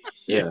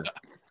 Yeah.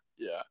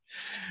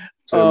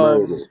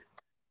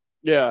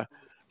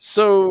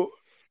 So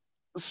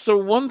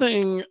one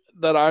thing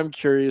that I'm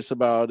curious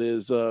about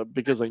is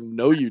because I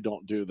know you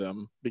don't do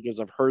them, because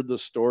I've heard the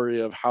story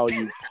of how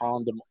you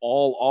pawned them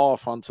all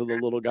off onto the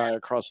little guy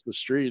across the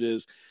street,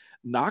 is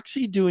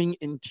Knoxy doing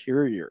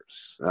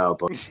interiors. Oh,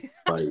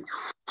 buddy.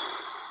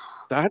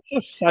 That's a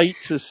sight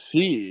to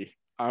see.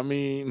 I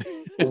mean,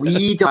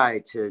 we try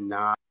to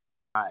not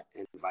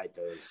invite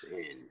those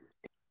in.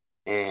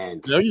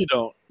 And no, you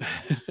don't.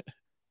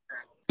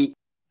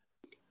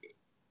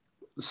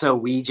 So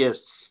we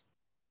just,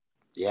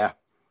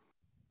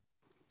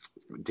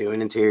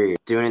 doing interiors.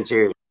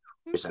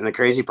 And the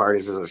crazy part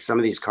is that some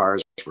of these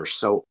cars were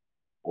so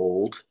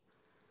old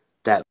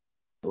that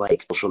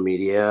like social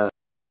media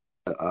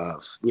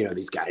of, you know,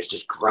 these guys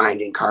just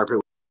grinding carpet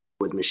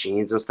with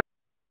machines and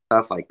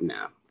stuff, like,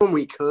 no. When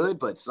we could,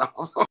 but some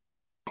of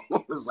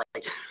them was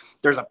like,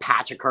 there's a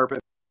patch of carpet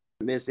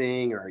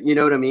missing, or, you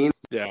know what I mean?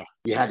 Yeah.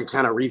 You had to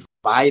kind of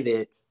revive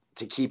it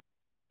to keep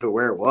it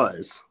where it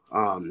was.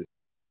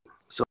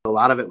 So a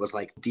lot of it was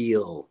like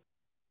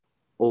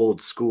old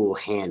school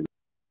hand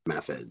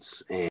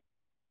methods and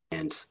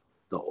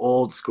the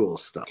old school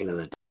stuff into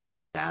the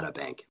data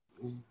bank.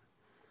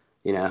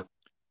 You know,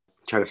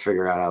 try to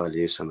figure out how to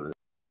do some of this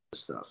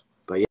stuff.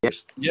 But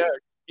yeah,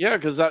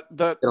 because that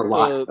a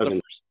lot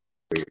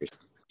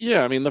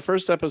yeah, I mean, the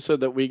first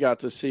episode that we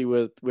got to see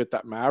with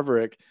that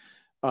Maverick,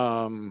 you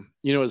know,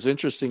 it was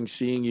interesting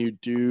seeing you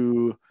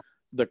do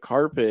the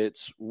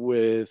carpets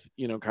with,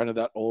 you know, kind of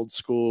that old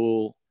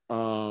school,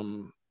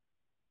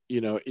 you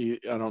I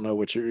don't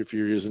know if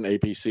you're using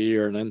APC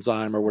or an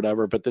enzyme or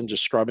whatever, but then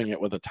just scrubbing it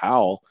with a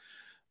towel,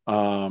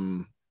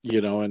 and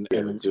doing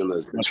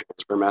the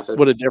transfer method.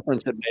 What a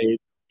difference it made.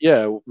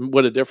 Yeah,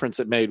 what a difference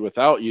it made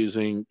without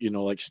using,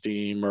 like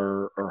steam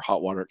or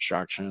hot water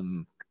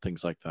extraction,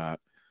 things like that.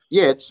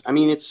 Yeah, it's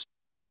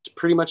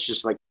pretty much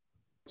just like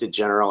the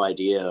general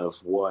idea of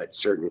what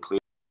certain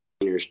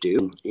cleaners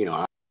do.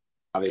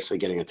 Obviously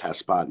getting a test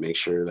spot, make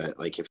sure that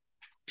like if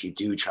you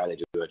do try to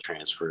do a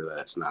transfer, that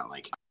it's not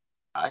like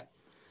high.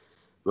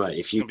 But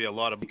if you There's gonna be a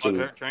lot of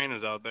butthurt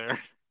trainers out there.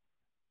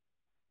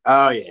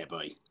 Oh yeah,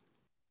 buddy.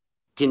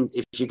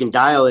 If you can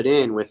dial it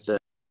in with the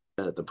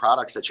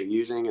products that you're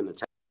using and the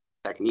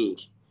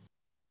technique,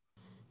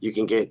 you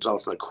can get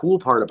results. And the cool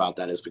part about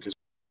that is because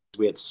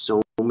we had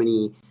so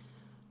many,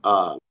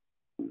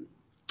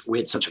 we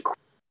had such a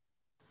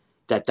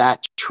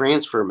that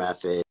transfer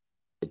method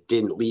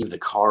didn't leave the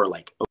car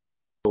like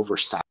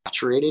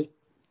oversaturated.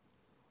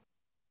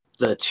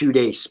 The 2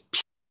 days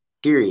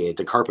period,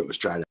 the carpet was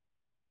dry to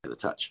the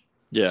touch.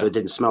 Yeah. So it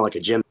didn't smell like a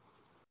gym.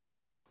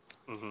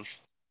 Mm-hmm.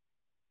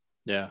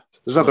 Yeah.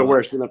 There's nothing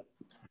worse than a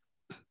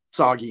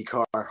soggy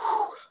car.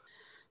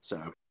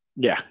 So.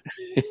 Yeah.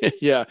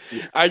 Yeah.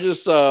 I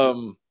just,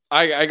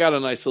 I got a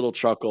nice little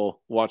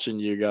chuckle watching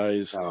you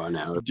guys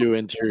do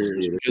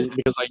interiors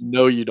because I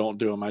know you don't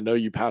do them. I know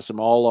you pass them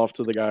all off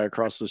to the guy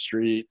across the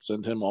street,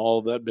 send him all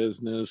of that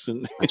business.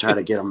 And I try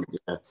to get him.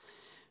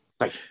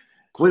 Like,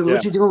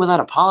 what's he doing without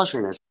a polisher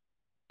in his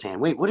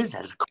hand? Wait, what is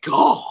that? It's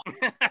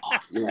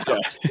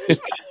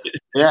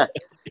yeah.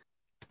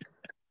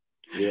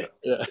 Yeah.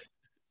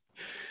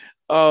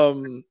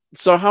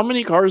 So how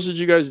many cars did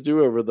you guys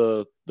do over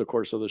the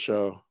course of the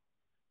show?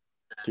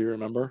 Do you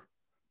remember?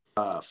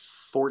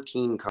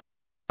 14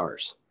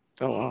 cars.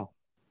 Oh wow.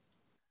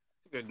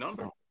 That's a good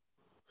number.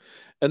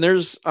 And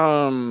there's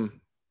I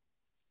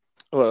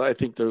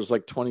think there's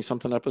like 20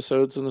 something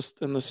episodes in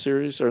this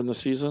series or in the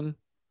season.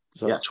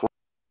 Yeah,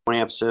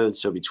 20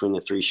 episodes. So between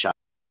the 3 shops,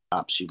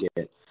 you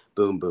get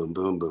boom, boom,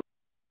 boom, boom,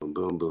 boom,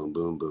 boom, boom,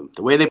 boom, boom.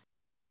 The way they,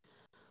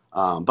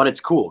 but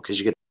it's cool because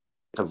you get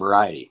the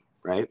variety,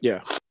 right?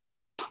 Yeah.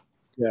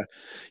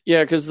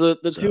 Because the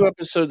 2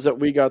 episodes that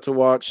we got to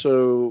watch.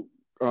 So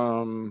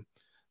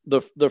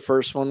the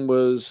first one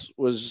was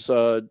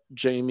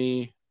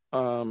Jamie,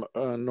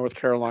 North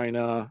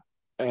Carolina,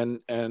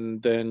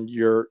 and then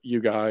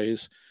you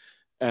guys.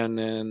 And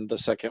then the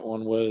second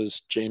one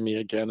was Jamie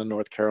again in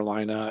North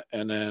Carolina.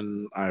 And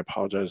then I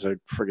apologize, I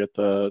forget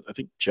I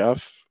think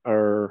Jeff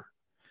or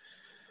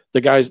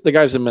the guys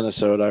in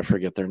Minnesota, I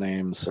forget their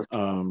names.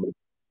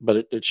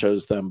 But it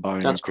shows them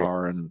buying a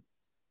car and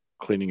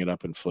cleaning it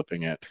up and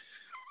flipping it.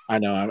 I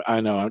know.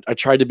 I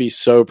tried to be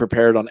so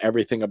prepared on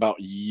everything about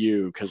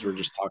you because we're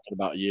just talking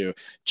about you.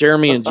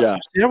 Jeremy and Jeff.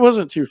 It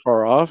wasn't too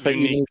far off.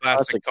 Unique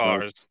classic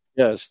cars.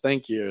 Yes,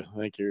 thank you.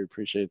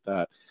 Appreciate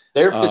that.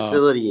 Their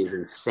facility is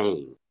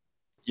insane.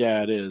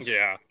 Yeah, it is.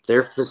 Yeah.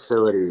 Their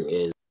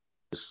facility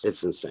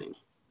it's insane.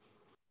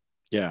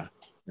 Yeah.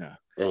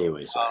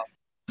 Anyways.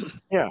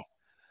 Yeah.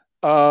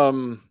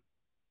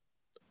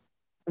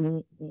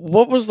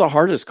 What was the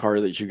hardest car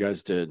that you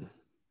guys did?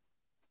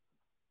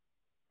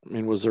 I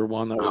mean, was there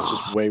one that was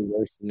just way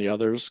worse than the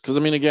others? Because I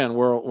mean, again,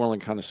 we're only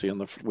kind of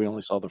seeing we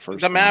only saw the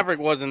first. The Maverick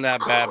wasn't that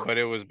bad, but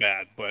it was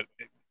bad. But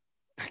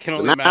I can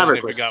only imagine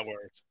if it got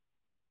worse.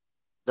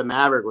 The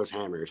Maverick was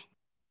hammered.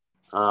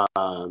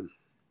 Yeah,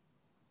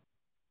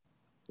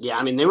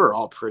 I mean, they were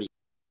all pretty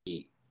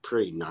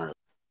gnarly.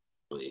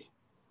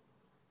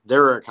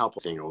 There were a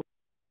couple things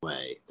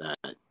away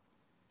that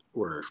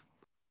were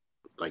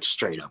like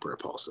straight up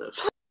repulsive.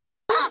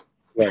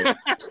 Right.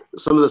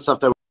 Some of the stuff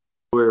that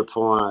we were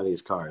pulling out of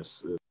these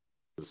cars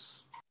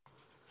is,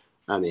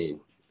 I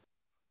mean,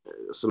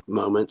 some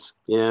moments,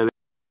 you know what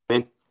I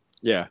mean?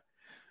 Yeah.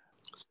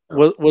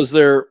 So, was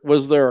there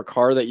a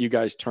car that you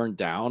guys turned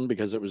down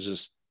because it was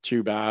just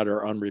too bad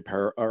or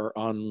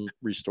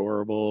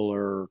unrestorable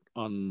or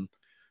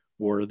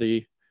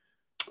unworthy?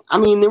 I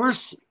mean, you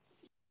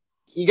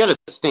got to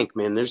think,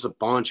 man, there's a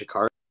bunch of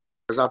cars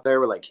out there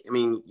where, like, I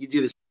mean, you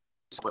do this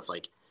with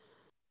like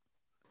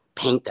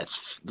paint that's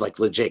like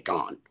legit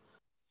gone.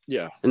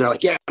 Yeah. And they're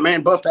like, yeah,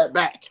 man, buff that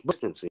back.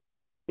 And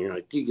you're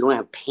like, dude, you don't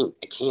have paint.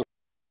 I can't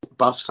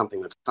buff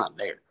something that's not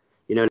there.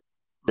 You know what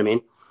I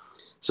mean?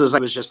 So it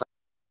was just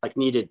like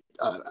needed,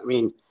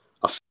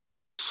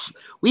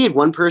 we had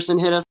one person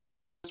hit us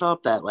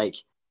up that like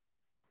it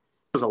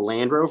was a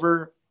Land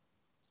Rover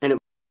and it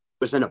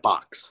was in a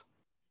box.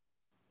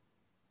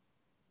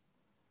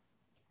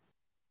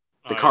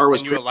 The car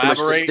was pretty much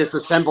just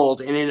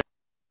disassembled and in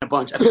a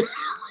bunch of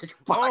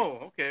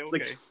okay.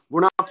 Like,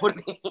 we're not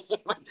putting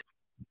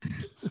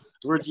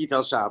we're a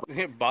detail shop.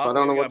 Bob, I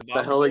don't know what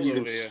the hell I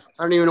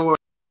don't even know where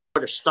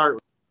to start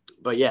with.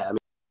 But yeah, I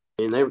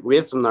mean we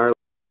had some gnarly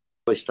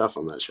stuff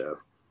on that show.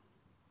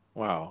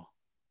 Wow.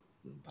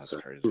 That's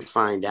crazy. You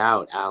find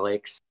out,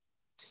 Alex.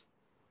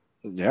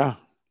 Yeah,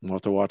 we'll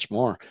have to watch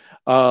more.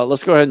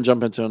 Let's go ahead and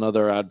jump into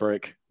another ad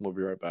break. We'll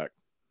be right back.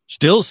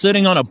 Still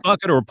sitting on a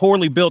bucket or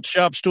poorly built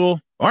shop stool?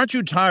 Aren't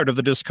you tired of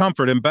the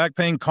discomfort and back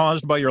pain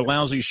caused by your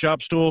lousy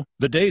shop stool?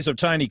 The days of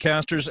tiny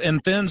casters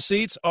and thin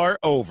seats are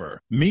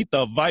over. Meet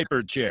the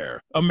Viper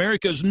Chair,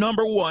 America's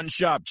 #1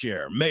 shop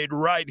chair, made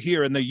right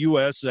here in the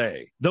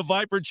USA. The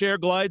Viper Chair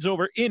glides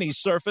over any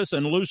surface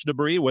and loose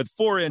debris with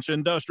 4-inch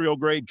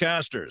industrial-grade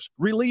casters.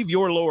 Relieve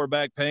your lower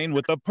back pain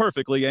with the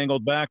perfectly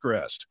angled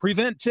backrest.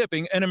 Prevent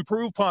tipping and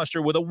improve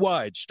posture with a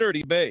wide,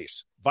 sturdy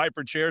base.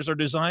 Viper chairs are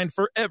designed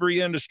for every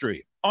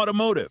industry: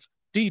 automotive,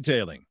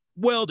 detailing,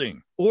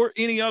 welding, or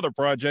any other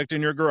project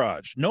in your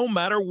garage, no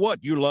matter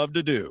what you love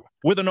to do.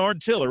 With an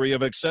artillery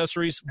of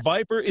accessories,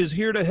 Viper is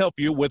here to help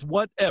you with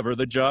whatever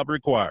the job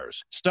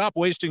requires. Stop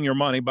wasting your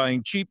money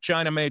buying cheap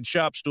China-made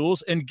shop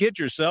stools and get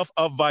yourself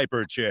a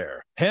Viper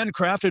chair,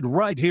 handcrafted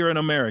right here in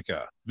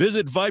America.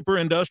 Visit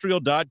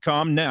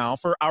viperindustrial.com now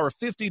for our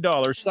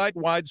 $50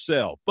 site-wide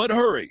sale. But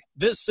hurry,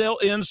 this sale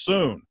ends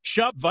soon.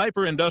 Shop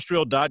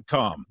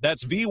viperindustrial.com.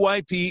 That's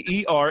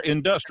VYPER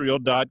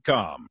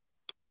industrial.com.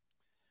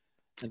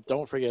 And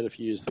don't forget, if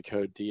you use the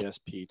code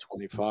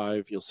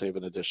DSP25, you'll save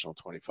an additional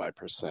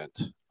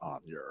 25% on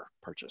your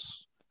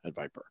purchase at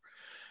Viper.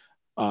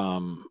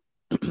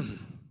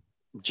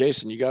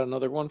 Jason, you got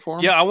another one for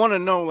him? Yeah, I want to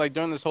know, like,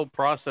 during this whole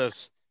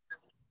process,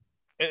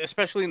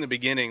 especially in the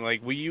beginning,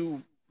 like, were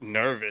you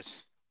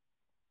nervous?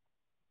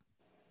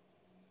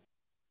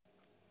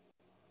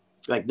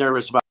 Like,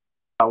 nervous about,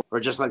 or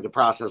just like the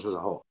process as a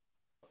whole?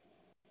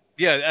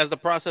 Yeah, as the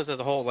process as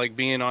a whole, like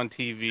being on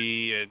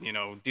TV and, you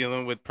know,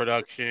 dealing with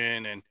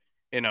production and,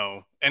 you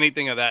know,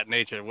 anything of that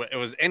nature. It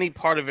was any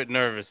part of it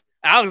nervous.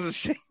 Alex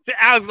was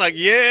Alex like,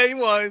 yeah, he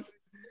was.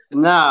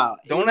 No.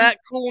 Don't act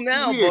cool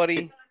now, weird.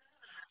 buddy.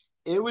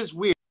 It was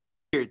weird.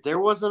 There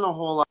wasn't a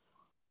whole lot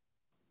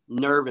of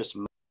nervous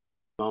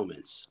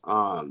moments.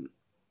 You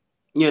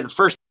know, the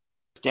first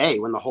day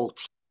when the whole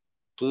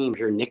team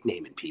here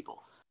nicknaming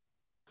people.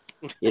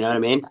 You know what I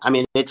mean? I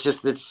mean, it's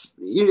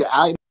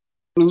I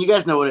mean, you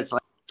guys know what it's like.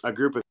 A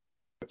group of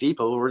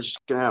people, we're just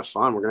going to have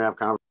fun. We're going to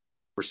have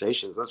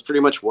conversations. That's pretty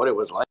much what it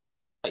was like.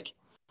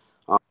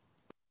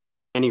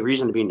 Any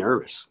reason to be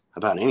nervous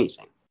about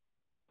anything,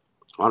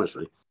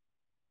 honestly.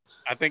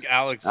 I think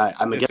Alex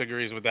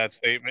disagrees with that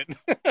statement.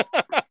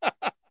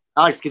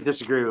 Alex can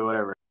disagree with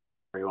whatever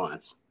he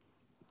wants.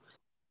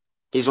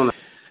 He's one of the...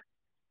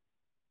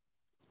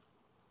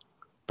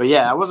 But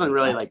yeah, I wasn't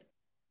really like...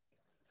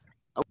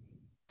 I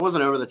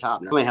wasn't over the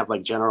top. I really have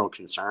like general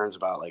concerns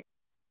about like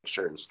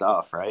certain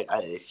stuff, right?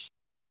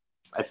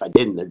 If I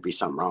didn't, there'd be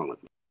something wrong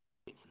with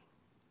me.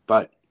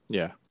 But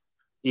yeah,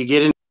 you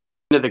get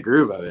into the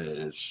groove of it,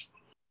 and it's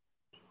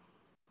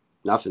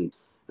nothing.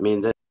 I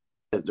mean,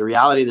 the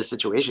reality of the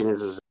situation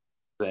is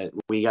that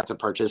we got to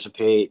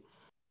participate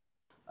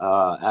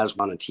as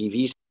on a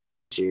TV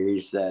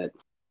series that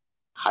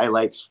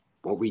highlights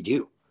what we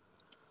do.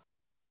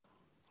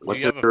 Do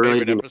you have a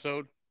favorite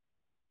episode?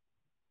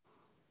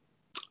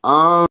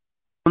 I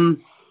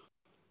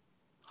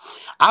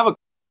have a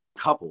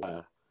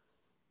couple.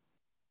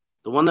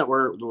 The one that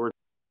we're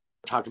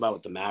talking about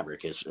with the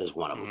Maverick is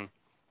one of them.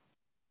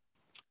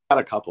 Got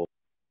a couple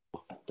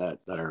that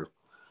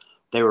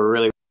they were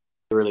really,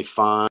 really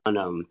fun.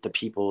 The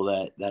people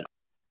that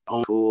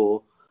own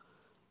cool,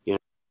 you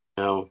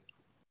know,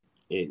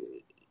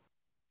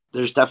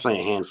 there's definitely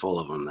a handful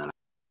of them that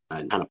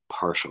I'm kind of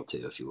partial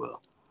to, if you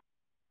will.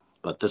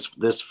 But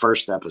this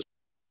first episode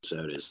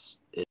is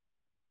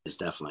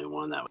definitely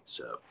one that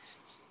so.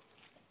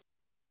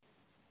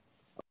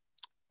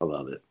 I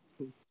love it.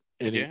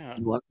 Yeah.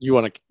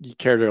 You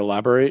care to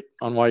elaborate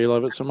on why you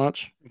love it so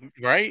much?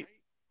 Right?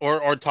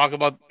 Or talk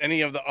about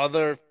any of the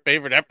other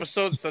favorite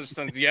episodes.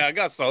 Yeah, I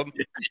got some.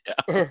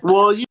 Yeah.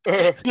 Well, you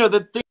know,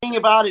 the thing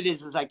about it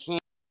is I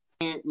can't,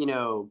 you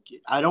know,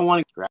 I don't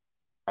want to,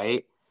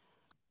 right?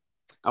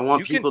 I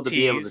want people to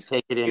be able to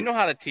take it in. You know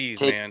how to tease,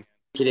 man.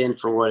 Take it in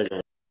for what it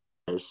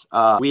is.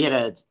 We had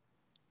a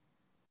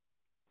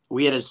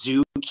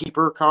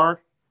zookeeper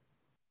car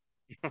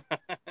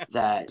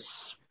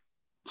that's...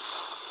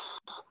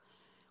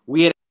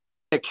 We had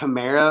a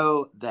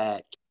Camaro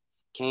that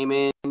came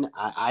in.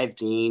 I've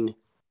seen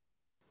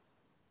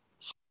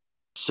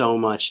so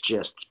much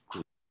just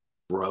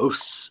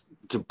gross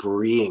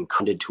debris and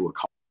to a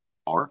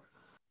car.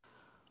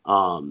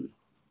 And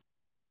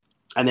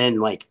then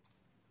like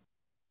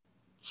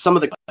some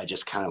of the I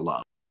just kind of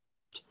loved.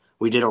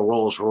 We did a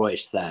Rolls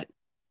Royce that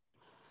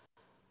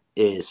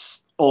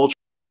is ultra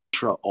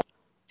old,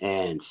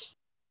 and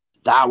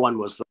that one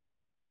was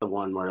the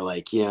one where,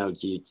 like, you know,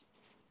 you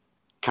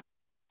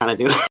kind of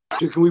do,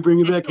 can we bring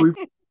it back? Can we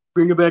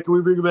bring it back? Can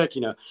we bring it back?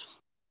 You know,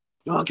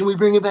 oh, can we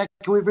bring it back?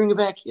 Can we bring it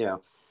back? You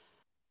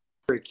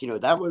know,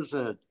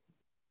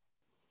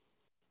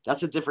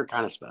 that's a different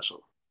kind of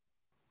special,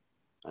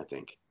 I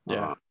think.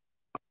 Yeah.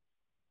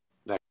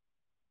 That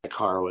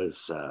car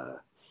is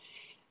a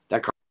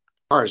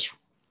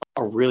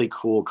really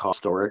cool car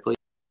historically.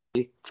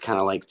 It's kind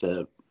of like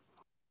the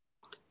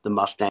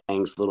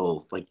Mustang's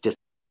little like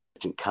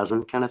distant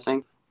cousin kind of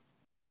thing.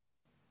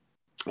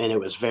 And it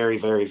was very,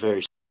 very,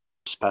 very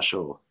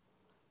special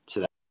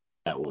to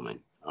that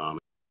woman.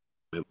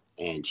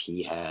 And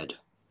he had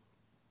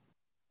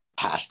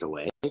passed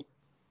away,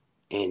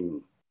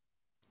 and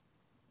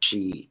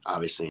she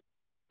obviously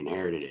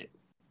inherited it,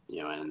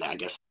 and I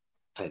guess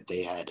that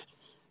they had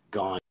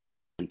gone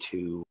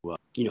to,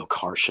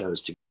 car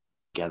shows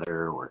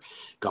together or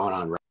gone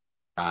on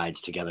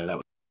rides together. That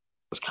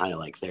was kind of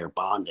like their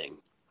bonding.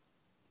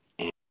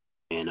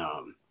 And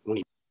when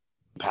he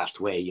passed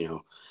away,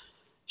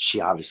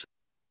 she obviously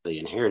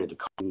inherited the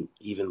car, couldn't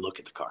even look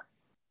at the car.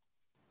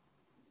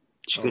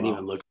 She couldn't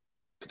even look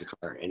at the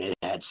car, and it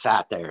had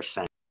sat there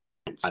since.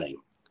 And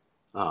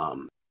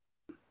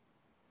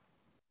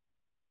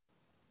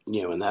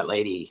that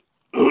lady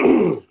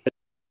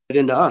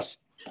into us.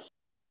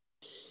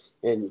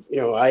 And,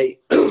 I,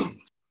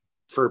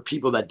 for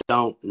people that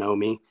don't know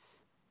me,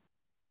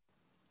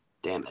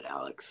 damn it,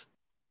 Alex,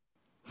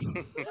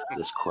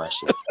 this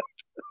question.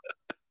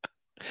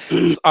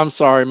 I'm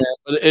sorry, man,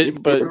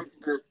 but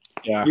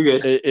yeah, you're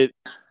good.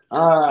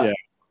 Yeah.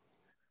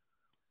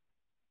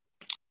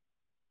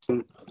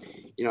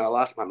 I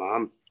lost my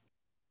mom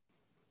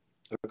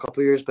a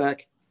couple years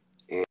back,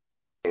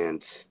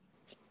 and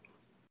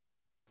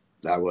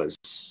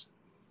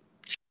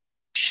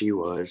she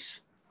was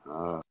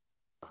the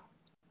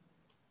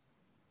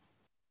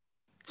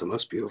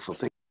most beautiful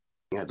thing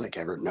I'd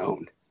ever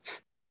known.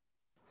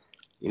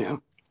 Yeah.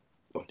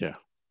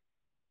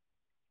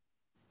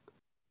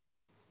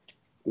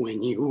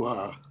 When you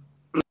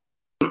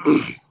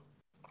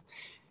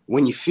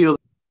when you feel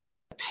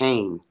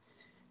pain,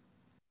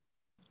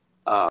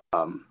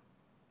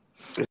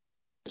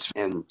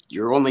 and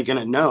you're only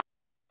gonna know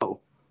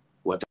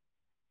what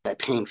that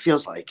pain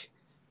feels like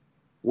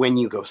when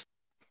you go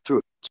through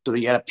it. So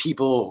you have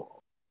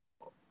people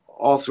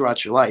all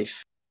throughout your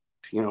life,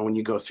 when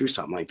you go through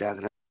something like that,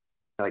 and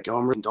like, oh,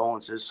 I'm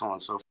condolences, so on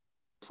and so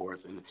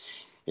forth, and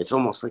it's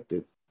almost like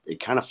it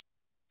kind of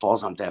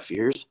falls on deaf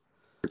ears.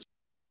 It's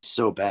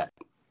so bad.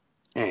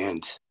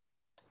 And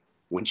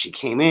when she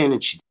came in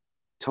and she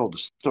told the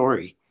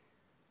story,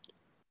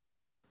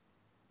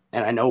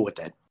 and I know what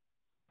that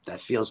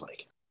feels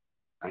like.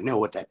 I know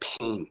what that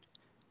pain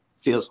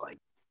feels like.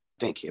 I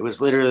think it was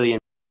literally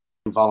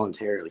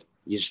involuntarily.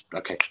 You just,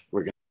 okay,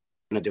 we're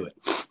gonna do it.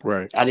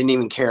 Right. I didn't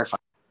even care if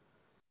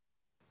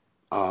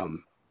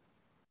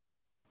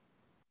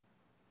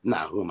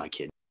who am I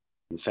kidding?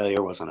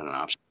 Failure wasn't an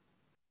option.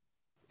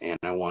 And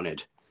I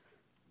wanted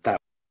that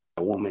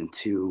woman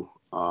to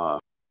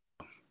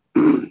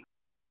to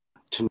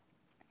know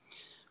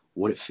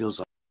what it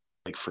feels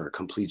like for a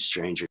complete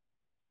stranger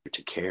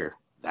to care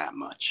that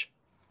much,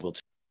 able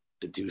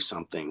to do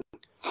something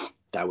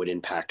that would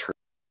impact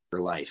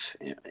her life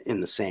in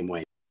the same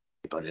way,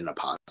 but in a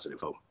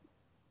positive way.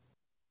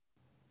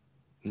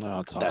 No,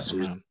 it's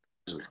awesome, man.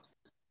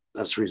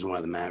 That's the reason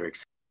why the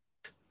Mavericks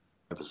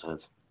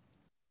episodes.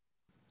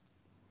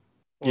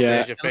 Well,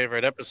 there's your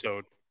favorite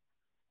episode.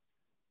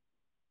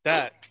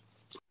 That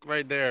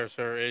right there,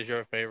 sir, is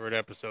your favorite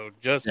episode,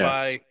 just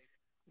by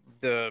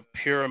the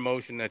pure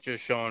emotion that you're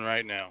showing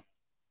right now.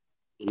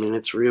 I mean,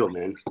 it's real,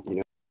 man. You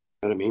know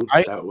what I mean?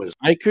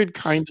 I could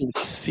kind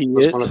of see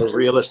it. One of the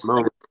realest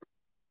moments.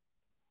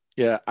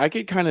 Yeah, I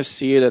could kind of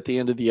see it at the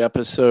end of the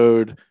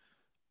episode,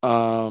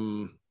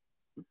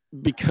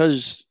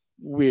 because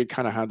we had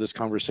kind of had this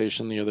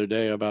conversation the other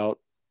day about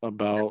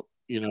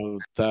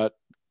that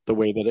the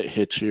way that it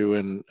hits you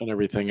and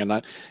everything, and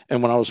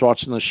when I was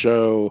watching the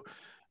show,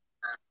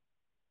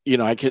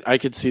 I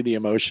could see the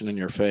emotion in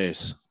your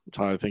face.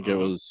 So I think it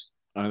was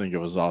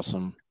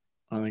awesome.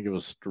 I think it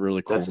was a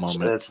really cool moment.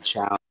 That's a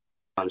challenge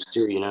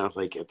too, I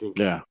think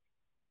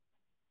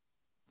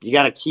you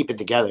got to keep it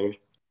together,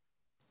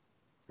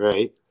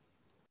 right?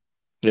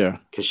 Yeah,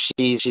 because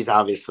she's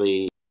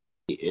obviously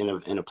in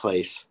a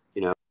place,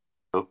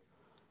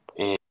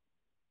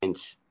 and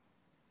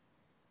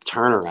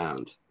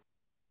turnaround,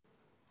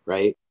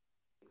 right?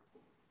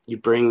 You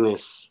bring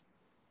this.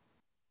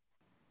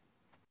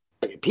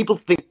 People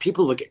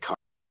look at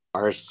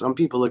cars. Some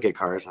people look at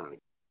cars and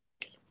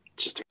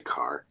just a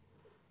car.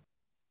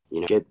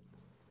 Get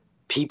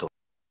people.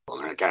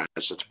 Oh my God,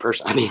 it's just a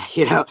person. I mean,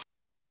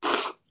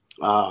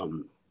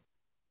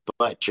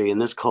 but in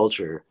this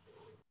culture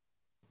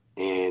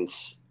and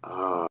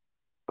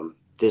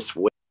this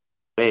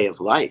way of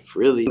life,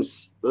 really,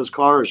 those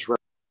cars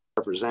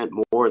represent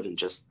more than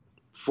just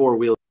four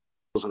wheels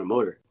and a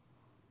motor.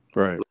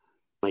 Right.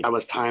 That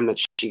was time that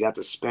she got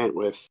to spend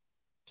with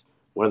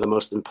one of the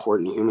most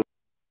important human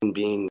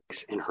beings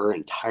in her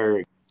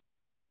entire.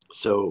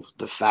 So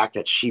the fact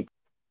that she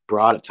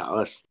brought it to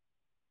us,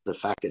 the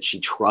fact that she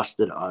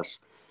trusted us,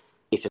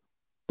 faith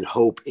and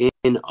hope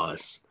in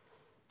us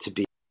to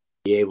be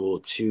able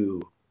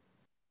to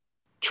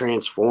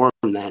transform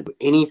that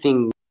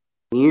anything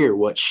near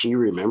what she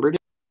remembered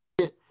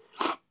it.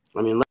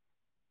 I mean,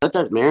 let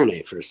that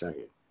marinate for a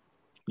second.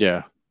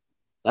 Yeah.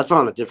 That's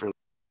on a different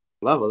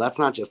level. That's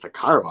not just a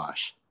car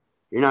wash.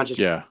 You're not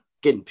just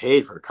getting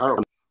paid for a car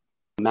wash.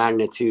 The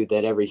magnitude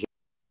that every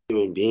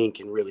human being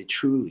can really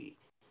truly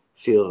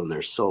feel in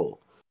their soul.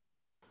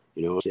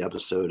 The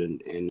episode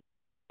and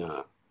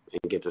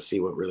and get to see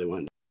what really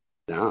went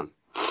down.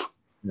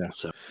 Yeah.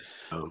 So,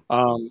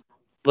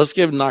 let's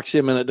give Knoxy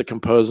a minute to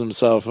compose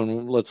himself,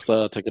 and let's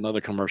take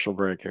another commercial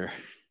break here.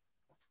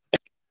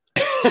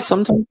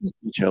 Sometimes as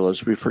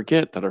retailers, we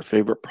forget that our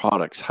favorite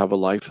products have a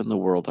life in the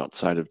world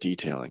outside of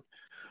detailing.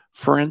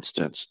 For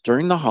instance,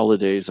 during the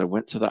holidays, I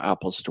went to the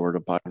Apple store to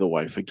buy the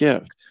wife a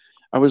gift.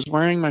 I was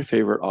wearing my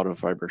favorite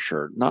Autofiber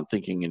shirt, not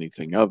thinking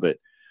anything of it,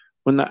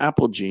 when the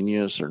Apple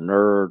genius or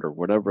nerd or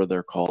whatever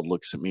they're called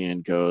looks at me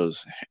and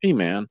goes, "Hey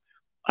man,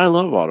 I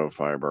love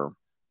Autofiber."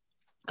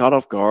 Got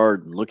off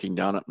guard and looking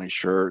down at my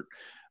shirt,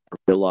 I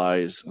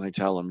realize, and I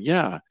tell him,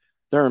 "Yeah,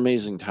 they're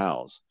amazing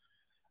towels."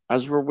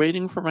 As we're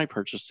waiting for my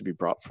purchase to be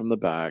brought from the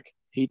back,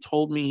 he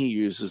told me he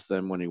uses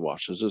them when he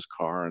washes his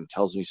car and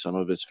tells me some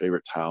of his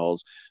favorite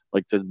towels,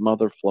 like the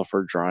Mother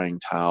Fluffer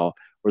drying towel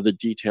or the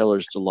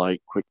Detailer's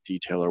Delight Quick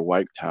Detailer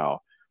wipe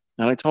towel.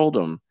 And I told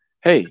him,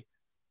 "Hey,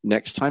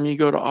 next time you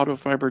go to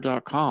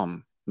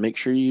autofiber.com, make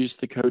sure you use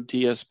the code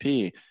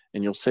DSP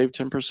and you'll save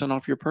 10%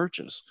 off your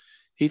purchase."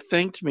 He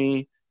thanked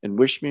me and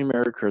wished me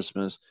Merry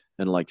Christmas,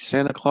 and like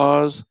Santa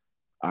Claus,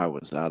 I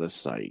was out of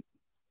sight.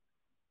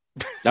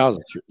 That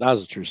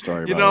was a true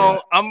story. You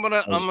know, I'm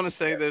gonna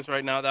say this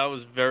right now. That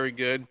was very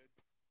good.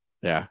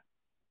 Yeah.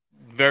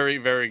 Very,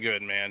 very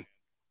good, man.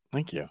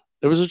 Thank you.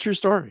 It was a true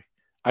story.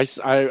 I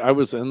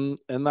was in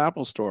the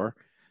Apple store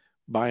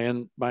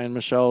buying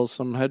Michelle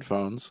some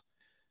headphones,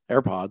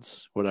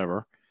 AirPods,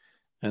 whatever,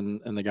 and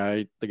the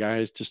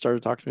guy just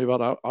started talking to me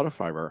about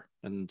Autofiber,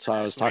 and so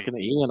I was talking to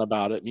Ian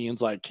about it. And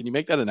Ian's like, "Can you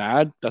make that an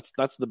ad?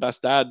 That's the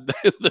best ad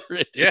there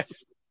is."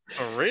 Yes,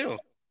 for real.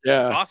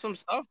 Yeah, awesome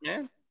stuff,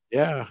 man.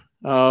 Yeah.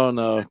 Oh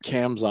no,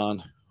 Cam's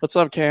on. What's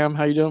up, Cam?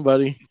 How you doing,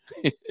 buddy?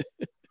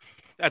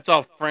 That's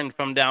our friend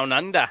from down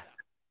under.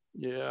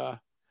 Yeah.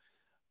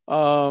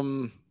 All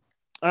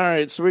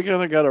right, so we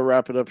kind of got to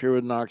wrap it up here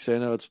with Knox. I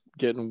know it's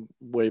getting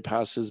way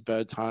past his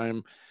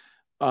bedtime.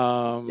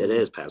 It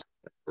is past.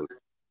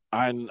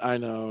 I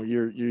know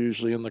you're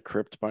usually in the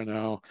crypt by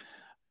now.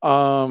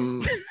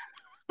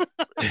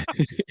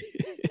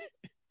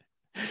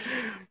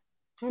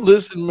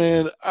 Listen,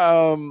 man.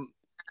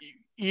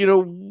 You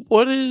know,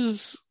 what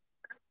is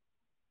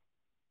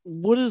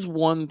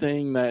one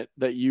thing that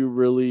you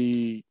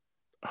really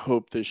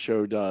hope this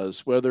show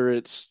does? Whether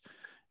it's,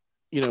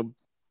 you know,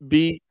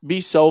 be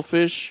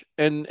selfish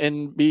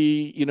and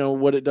be, you know,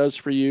 what it does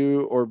for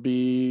you, or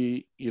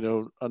be, you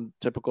know, a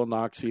typical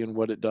Knoxy and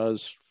what it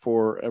does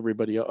for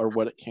everybody, or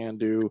what it can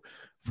do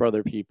for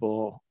other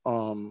people.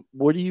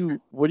 What are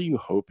you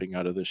hoping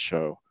out of this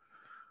show?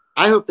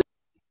 I hope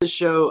this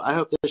show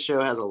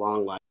has a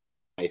long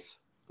life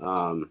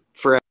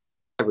for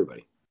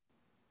everybody.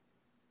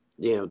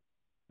 You know,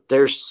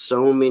 there's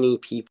so many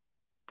people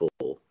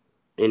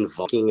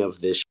involved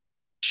of this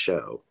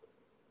show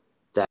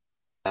that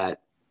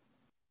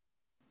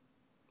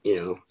you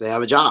know, they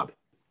have a job.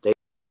 They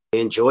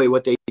enjoy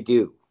what they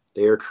do.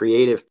 They are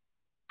creative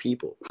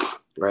people,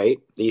 right?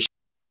 These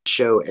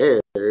show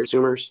airs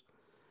consumers,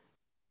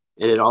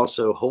 and it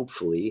also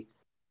hopefully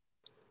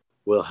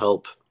will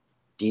help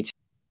detail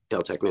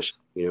technicians.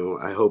 You know,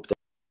 I hope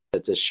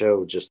that this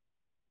show just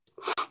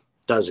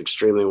does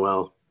extremely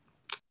well,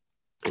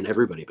 and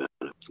everybody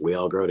benefits. We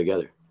all grow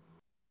together.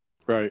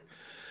 Right.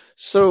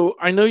 So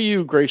I know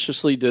you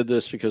graciously did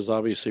this because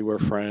obviously we're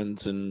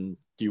friends and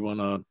you want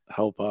to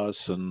help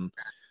us and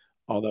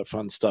all that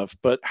fun stuff.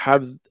 But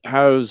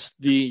has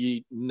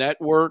the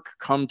network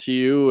come to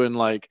you and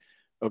like,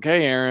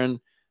 "Okay,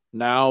 Aaron,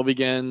 now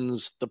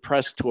begins the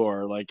press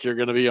tour. Like, you're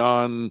going to be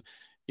on,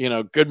 you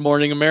know, Good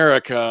Morning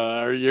America,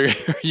 or are you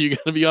going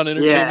to be on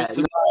Entertainment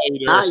Tonight?"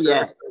 Not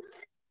yet.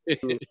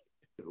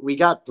 We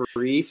got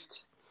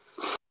briefed,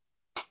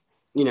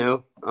 you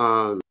know,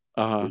 on,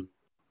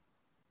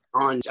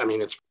 I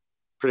mean, it's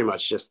pretty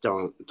much just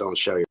don't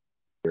show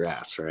your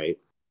ass, right?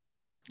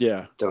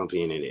 Yeah. Don't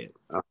be an idiot.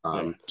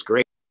 It's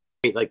great.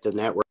 Like, the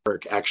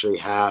network actually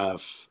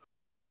have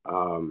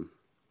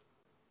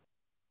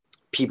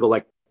people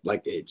like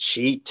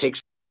she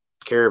takes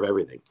care of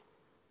everything.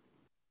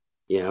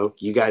 You know,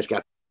 you guys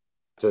got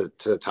to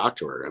talk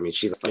to her. I mean,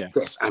 she's like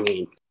this. I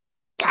mean,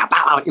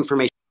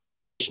 information.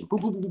 Boo,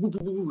 boo, boo, boo, boo,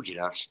 boo, you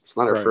know, it's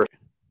not her first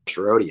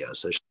rodeo.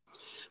 So,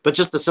 but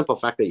just the simple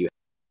fact that you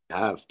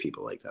have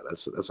people like that,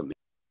 that's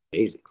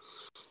amazing,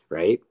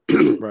 right?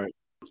 Right.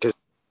 Because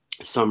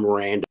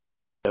somebody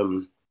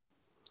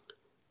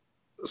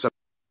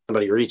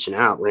reaching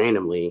out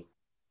randomly,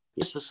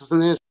 yes, this isn't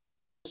this,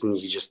 and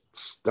you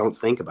just don't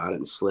think about it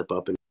and slip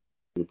up and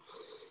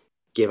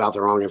give out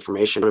the wrong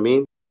information. You know what I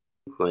mean,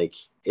 like,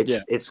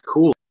 it's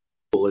cool.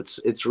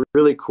 It's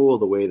really cool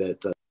the way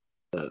that the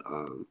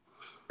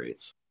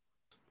rates,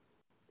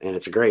 and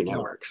it's a great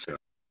network. So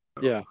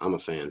yeah, I'm a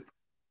fan.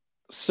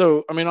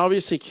 So, I mean,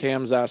 obviously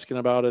Cam's asking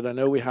about it. I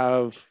know we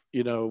have,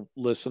 you know,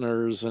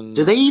 listeners, and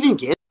do they even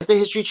get the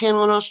History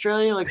Channel in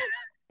Australia? Like,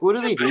 what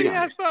do they do?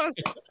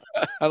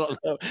 I don't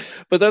know,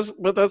 but that's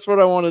what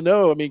I want to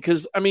know. I mean,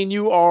 because I mean,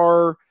 you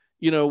are,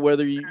 you know,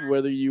 whether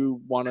you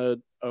want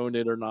to own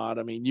it or not,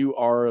 I mean, you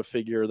are a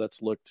figure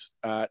that's looked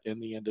at in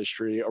the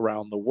industry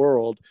around the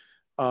world.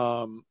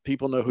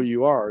 People know who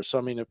you are. So,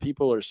 I mean, if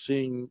people are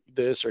seeing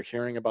this or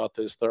hearing about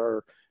this,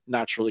 they're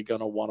naturally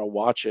going to want to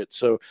watch it.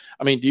 So,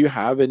 I mean, do you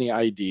have any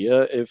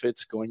idea if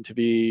it's going to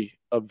be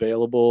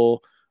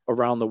available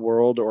around the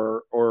world,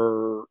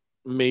 or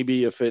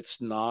maybe if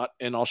it's not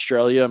in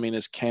Australia? I mean,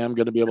 is Cam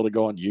going to be able to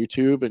go on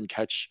YouTube and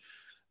catch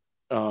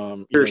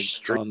your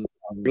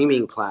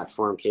streaming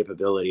platform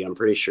capability? I'm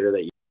pretty sure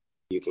that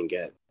you can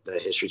get the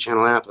History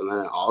Channel app, and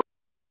then I'll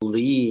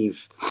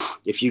believe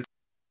if you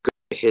go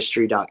to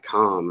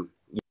history.com,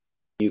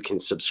 you can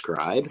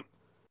subscribe,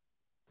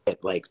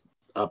 get like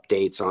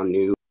updates on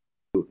new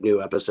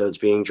episodes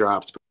being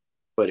dropped.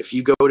 But if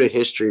you go to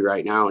History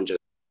right now and just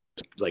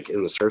like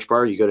in the search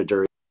bar, you go to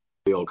Dirty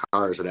Old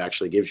Cars, it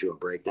actually gives you a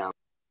breakdown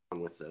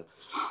with the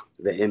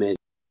image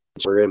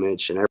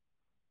and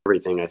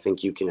everything. I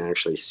think you can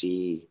actually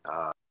see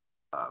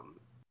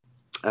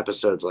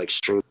episodes like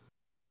stream.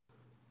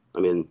 I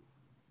mean,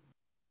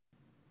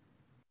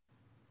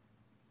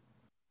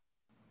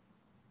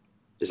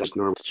 is that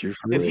normal?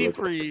 Did he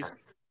freeze?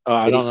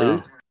 I don't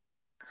know.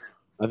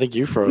 I think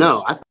you froze.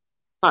 No, I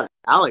thought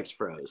Alex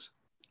froze.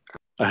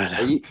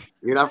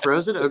 You're not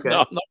frozen? Okay.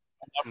 No, I'm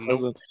not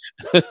frozen.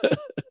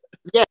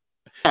 Yeah,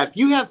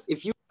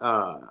 if you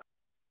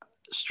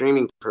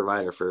streaming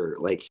provider for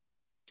like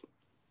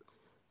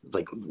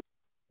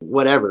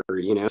whatever,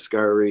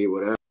 Discovery,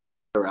 whatever.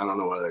 I don't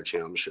know what other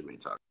channel. Should be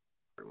talking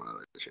about one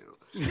other channel.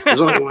 There's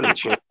only one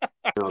channel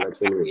that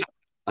can read.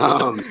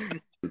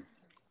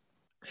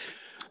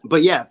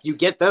 But yeah, if you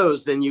get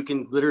those, then you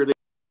can literally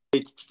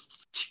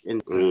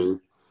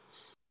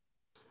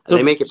so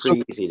they make it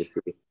pretty easy to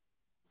see.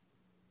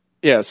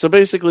 Yeah, so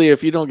basically,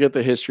 if you don't get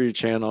the History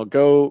Channel,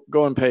 go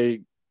and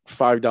pay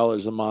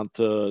 $5 a month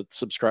to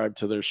subscribe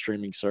to their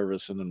streaming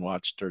service and then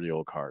watch Dirty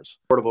Old Cars.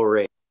 Portable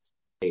rate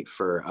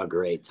for a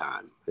great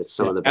time. It's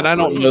some of the best. And I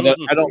don't know that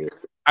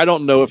I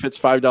don't know if it's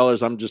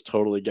 $5. I'm just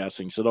totally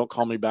guessing. So don't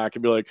call me back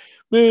and be like,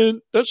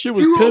 "Man, that shit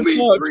was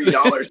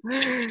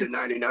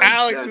 $3.99."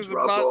 Alex is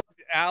about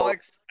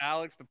Alex.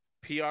 The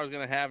PR is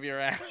gonna have your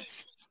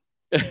ass.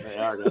 They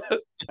are.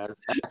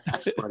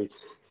 That's funny.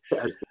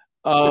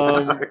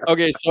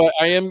 Okay, so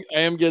I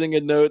am getting a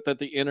note that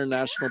the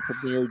international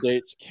premiere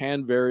dates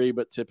can vary,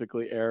 but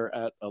typically air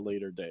at a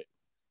later date.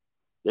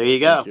 There you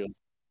go.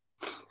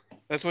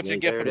 That's what you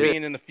get for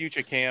being in the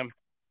future, Cam.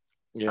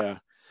 Yeah.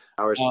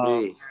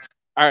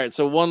 All right,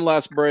 so one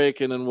last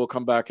break, and then we'll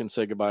come back and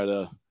say goodbye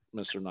to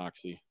Mr.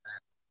 Knoxy.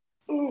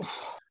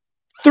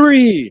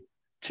 3,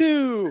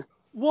 2,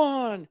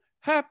 1.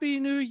 Happy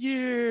New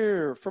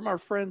Year from our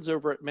friends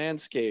over at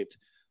Manscaped.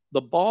 The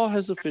ball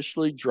has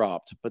officially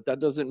dropped, but that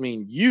doesn't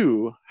mean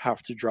you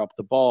have to drop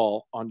the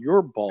ball on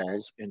your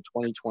balls in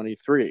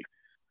 2023.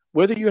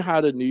 Whether you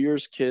had a New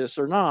Year's kiss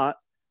or not,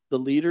 the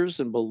leaders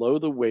in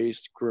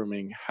below-the-waist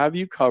grooming have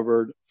you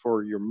covered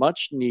for your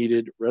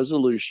much-needed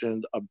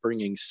resolution of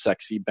bringing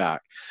sexy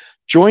back.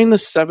 Join the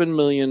 7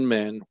 million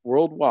men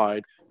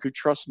worldwide who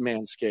trust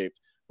Manscaped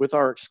with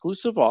our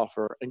exclusive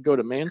offer, and go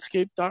to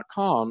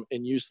manscaped.com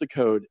and use the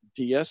code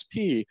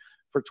DSP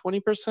for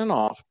 20%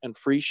 off and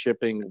free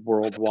shipping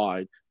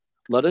worldwide.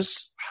 Let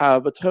us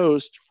have a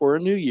toast for a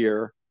new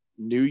year,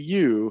 new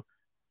you,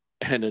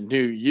 and a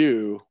new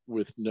you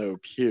with no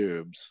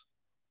pubes.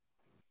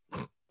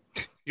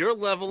 Your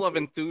level of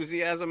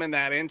enthusiasm in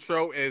that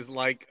intro is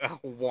like a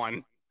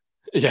 1.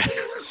 Yeah,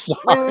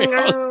 sorry.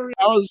 I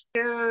was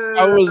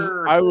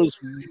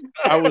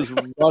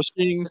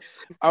rushing.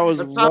 I was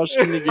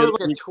rushing to get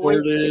like a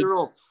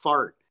 22-year-old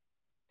fart.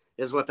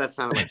 Is what that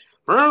sounded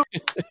like.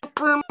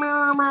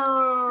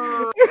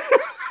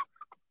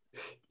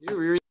 You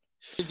really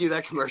do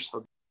that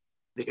commercial,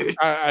 dude.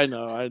 I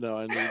know. I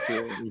need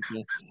to.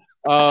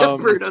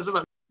 Bruno's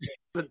about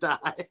to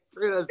die.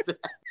 Bruno's dead.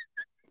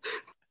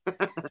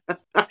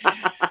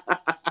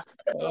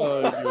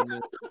 Oh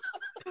goodness!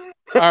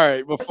 All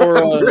right, before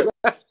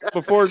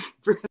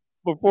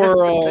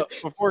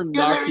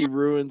Knoxy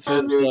ruins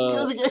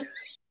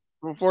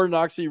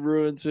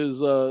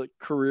his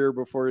career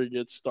before he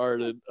gets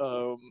started,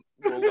 we'll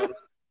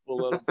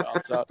let him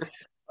bounce out.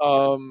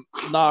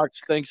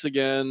 Knox, thanks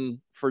again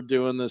for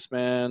doing this,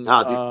 man.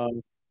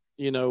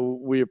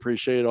 We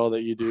appreciate all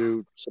that you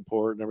do,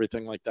 support and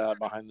everything like that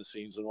behind the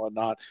scenes and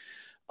whatnot.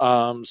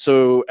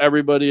 So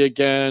everybody,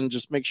 again,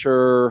 just make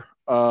sure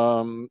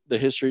the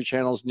History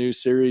Channel's new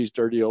series,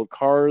 Dirty Old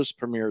Cars,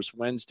 premieres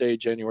Wednesday,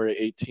 January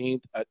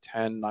 18th at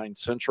 10/9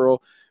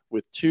 Central,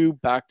 with 2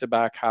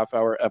 back-to-back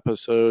half-hour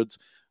episodes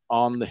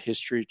on the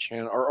History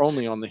Channel, or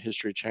only on the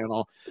History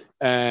Channel.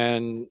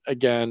 And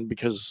again,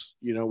 because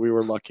we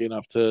were lucky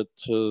enough to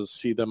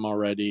see them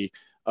already,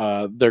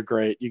 they're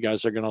great. You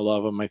guys are gonna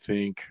love them, I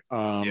think.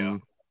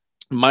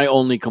 My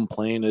only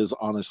complaint is,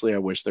 honestly, I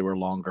wish they were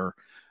longer.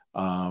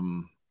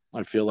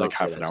 I feel like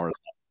half an hour is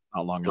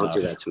not long enough.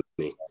 Don't do that to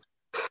me.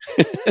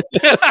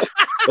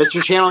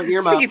 Mr. Channel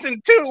earmuff.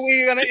 Season 2,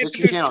 we're gonna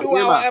introduce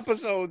 2-hour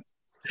episodes.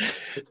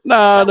 No.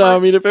 I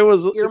mean, if it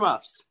was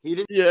earmuffs, he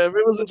didn't. Yeah, if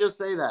it was just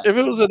say that. If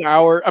it was an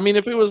hour, I mean,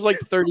 if it was like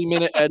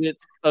 30-minute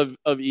edits of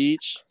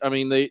each, I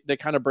mean, they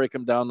kind of break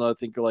them down to, I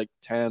think, like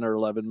 10 or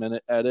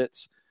 11-minute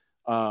edits.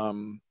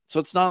 So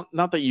it's not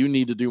that you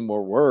need to do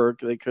more work.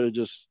 They could have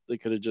just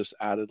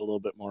added a little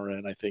bit more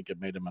in. I think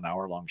it made them an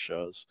hour-long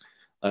shows.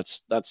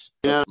 That's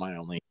my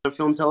only.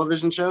 Film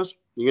television shows.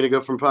 You're gonna go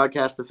from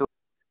podcast to film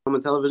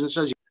and television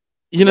shows.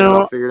 You know,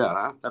 all figured out,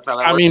 huh? That's how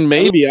that works. I mean,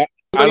 maybe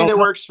anybody that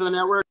works for the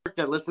network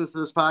that listens to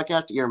this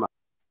podcast,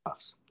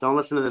 earmuffs. Don't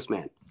listen to this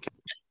man.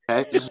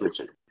 Okay, just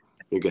switch it.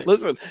 You're good.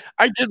 Listen,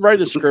 I did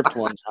write a script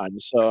one time,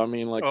 so I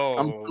mean, like,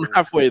 I'm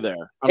halfway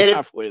there. I'm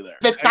halfway there.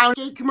 That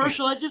sounded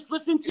commercial I just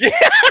listened to.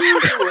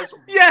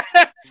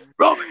 Yes,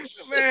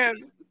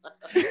 man.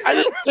 I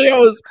didn't say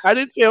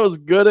I was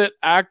good at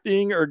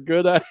acting or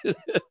good at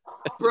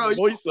bro.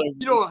 voiceover.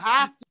 You don't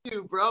have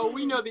to, bro.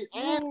 We know the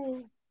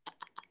answer.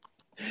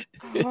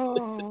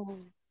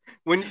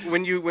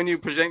 When you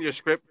present your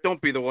script,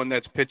 don't be the one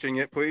that's pitching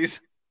it,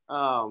 please.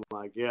 Oh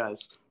my gosh.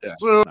 Yeah,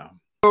 so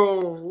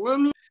let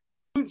me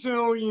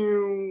tell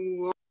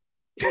you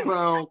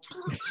about.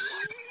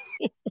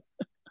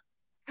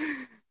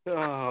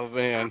 Oh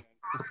man.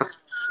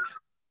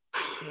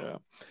 Yeah.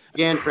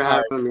 Again for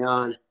having me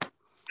on.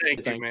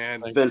 Thanks, you,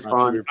 man. It's been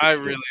fun. I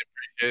really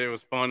appreciate it. It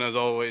was fun as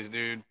always,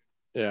 dude.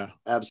 Yeah.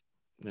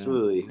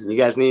 Absolutely. Yeah. You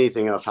guys need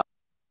anything else,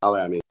 holler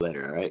at me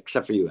later, all right?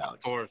 Except for you,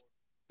 Alex. Of course.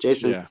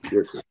 Jason,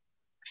 you're cool.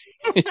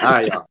 All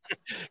right, y'all.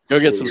 Go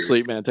get some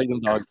sleep, man. Take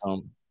them dogs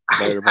home.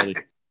 Later, buddy.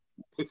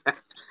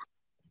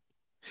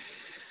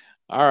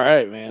 All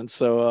right, man.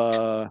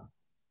 So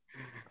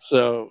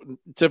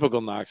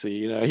typical Knoxy,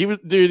 you know,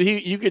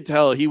 you could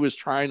tell he was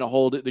trying to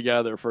hold it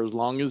together for as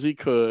long as he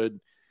could.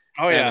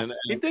 Oh yeah,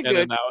 he did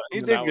good.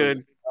 He did good.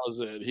 That was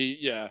it.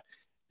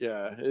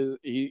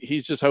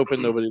 He's just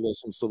hoping nobody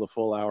listens to the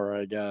full hour,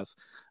 I guess.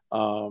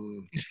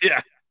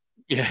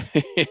 Yeah.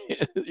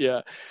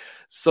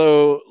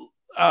 So,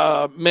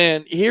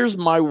 man, here's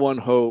my one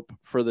hope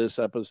for this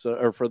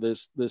episode, or for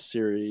this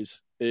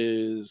series,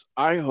 is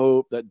I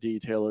hope that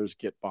detailers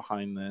get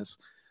behind this.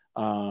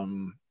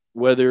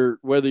 Whether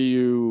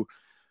you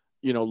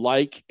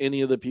like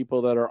any of the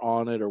people that are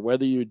on it or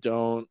whether you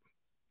don't,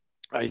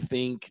 I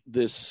think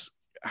this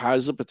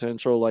has a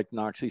potential, like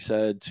Knoxy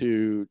said,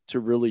 to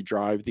really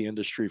drive the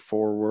industry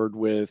forward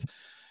with,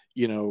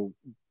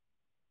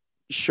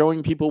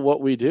 showing people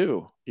what we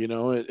do.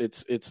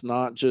 It's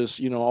not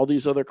just, all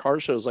these other car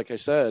shows. Like I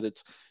said,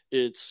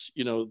 it's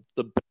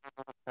the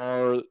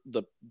car,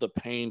 the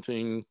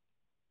painting,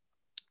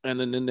 and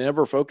then they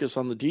never focus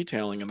on the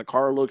detailing, and the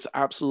car looks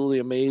absolutely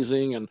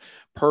amazing and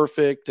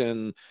perfect.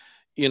 And,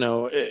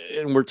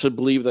 and we're to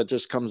believe that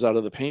just comes out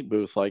of the paint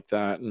booth like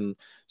that. And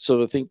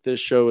so I think this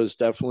show is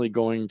definitely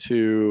going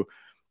to,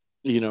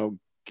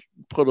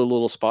 put a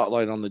little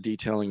spotlight on the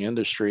detailing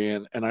industry.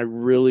 And I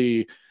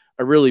really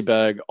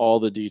beg all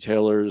the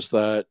detailers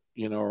that,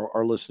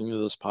 are listening to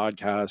this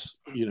podcast,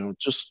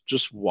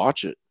 just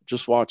watch it.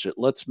 Just watch it.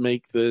 Let's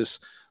make this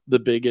the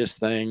biggest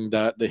thing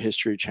that the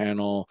History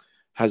Channel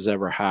has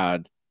ever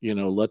had.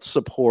 Let's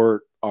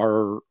support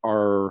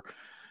our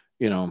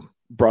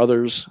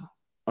brothers,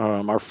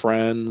 our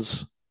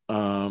friends,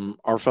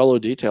 our fellow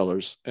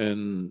detailers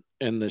in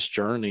this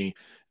journey,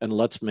 and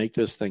let's make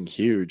this thing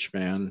huge,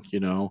 man.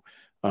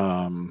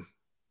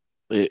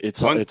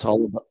 It's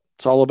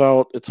all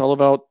about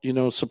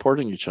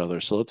supporting each other.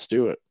 So let's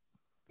do it.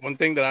 One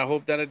thing that I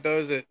hope that it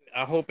does,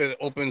 I hope it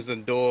opens the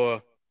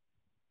door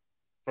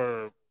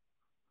for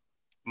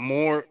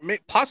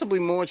possibly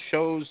more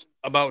shows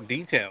about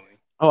detailing.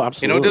 Oh,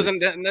 absolutely.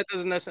 That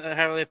doesn't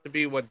necessarily have to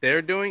be what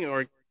they're doing,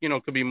 or it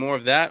could be more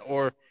of that,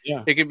 or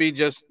it could be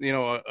just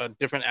a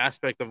different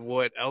aspect of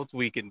what else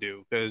we can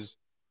do. Because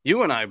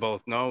you and I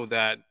both know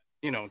that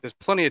there's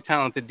plenty of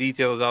talented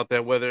detailers out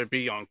there, whether it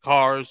be on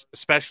cars,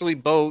 especially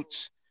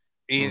boats,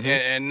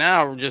 and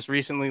now just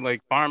recently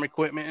like farm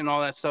equipment and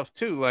all that stuff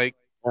too. Like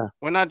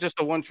we're not just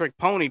a one-trick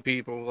pony,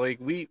 people. Like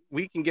we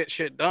can get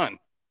shit done.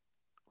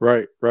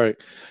 Right.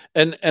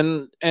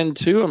 And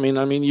too, I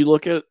mean, you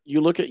look at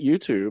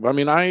YouTube. I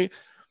mean,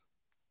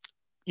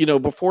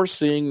 before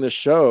seeing the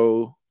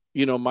show,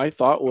 my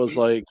thought was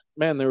like,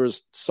 man, there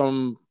was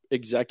some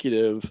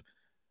executive,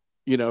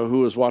 who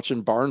was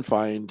watching Barn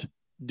Find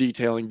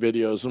detailing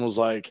videos and was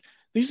like,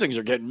 these things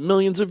are getting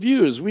millions of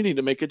views. We need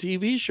to make a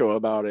TV show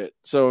about it.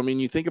 So, I mean,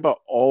 you think about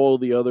all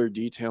the other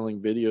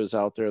detailing videos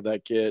out there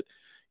that get,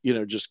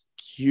 just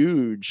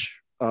huge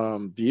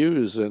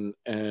views and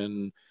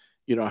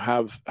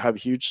have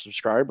huge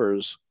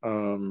subscribers.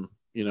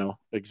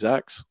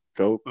 Execs,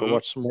 go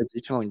watch some more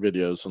detailing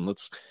videos, and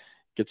let's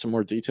get some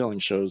more detailing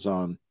shows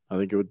on. I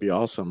think it would be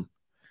awesome.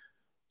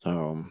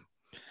 So,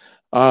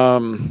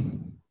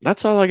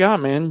 that's all I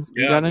got, man.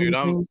 You got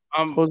anything? Dude,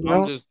 I'm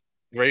just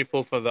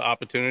grateful for the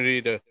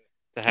opportunity to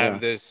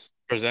have this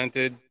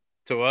presented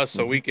to us,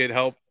 so we could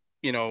help,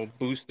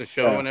 boost the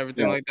show and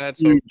everything like that.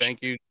 So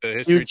thank you to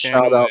History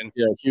Channel and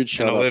huge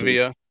shout out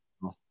Olivia.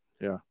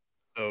 Yeah.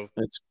 So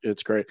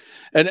It's great.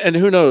 And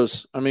who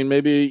knows? I mean,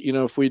 maybe,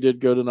 if we did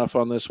good enough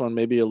on this one,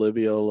 maybe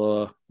Olivia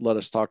will let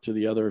us talk to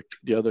the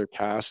other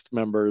cast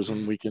members,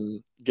 and we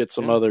can get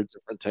some other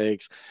different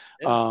takes.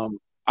 Yeah.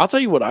 I'll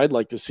tell you what I'd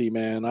like to see,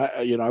 man.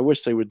 I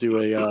wish they would do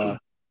a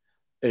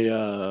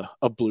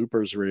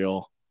bloopers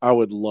reel. I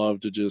would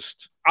love to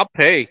just. I'll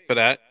pay for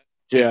that.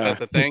 Yeah, If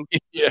that's a thing.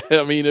 Yeah,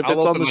 I mean, if I'll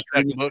it's on open the my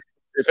streaming, checkbook.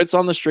 if it's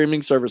on the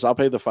streaming service, I'll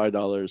pay the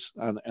 $5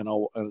 and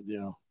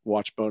I'll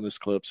watch bonus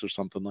clips or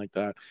something like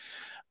that.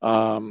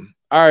 All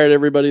right,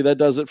 everybody, that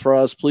does it for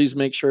us. Please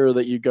make sure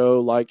that you go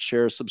like,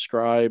 share,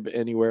 subscribe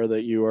anywhere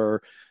that you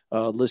are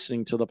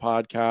listening to the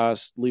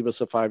podcast. Leave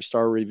us a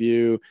 5-star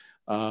review.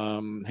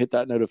 Hit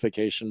that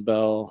notification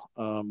bell,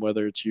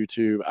 whether it's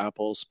YouTube,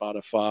 Apple,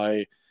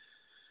 Spotify,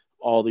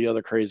 all the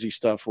other crazy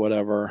stuff,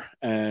 whatever.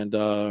 And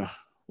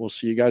we'll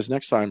see you guys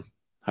next time.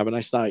 Have a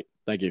nice night.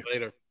 Thank you.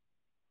 Later.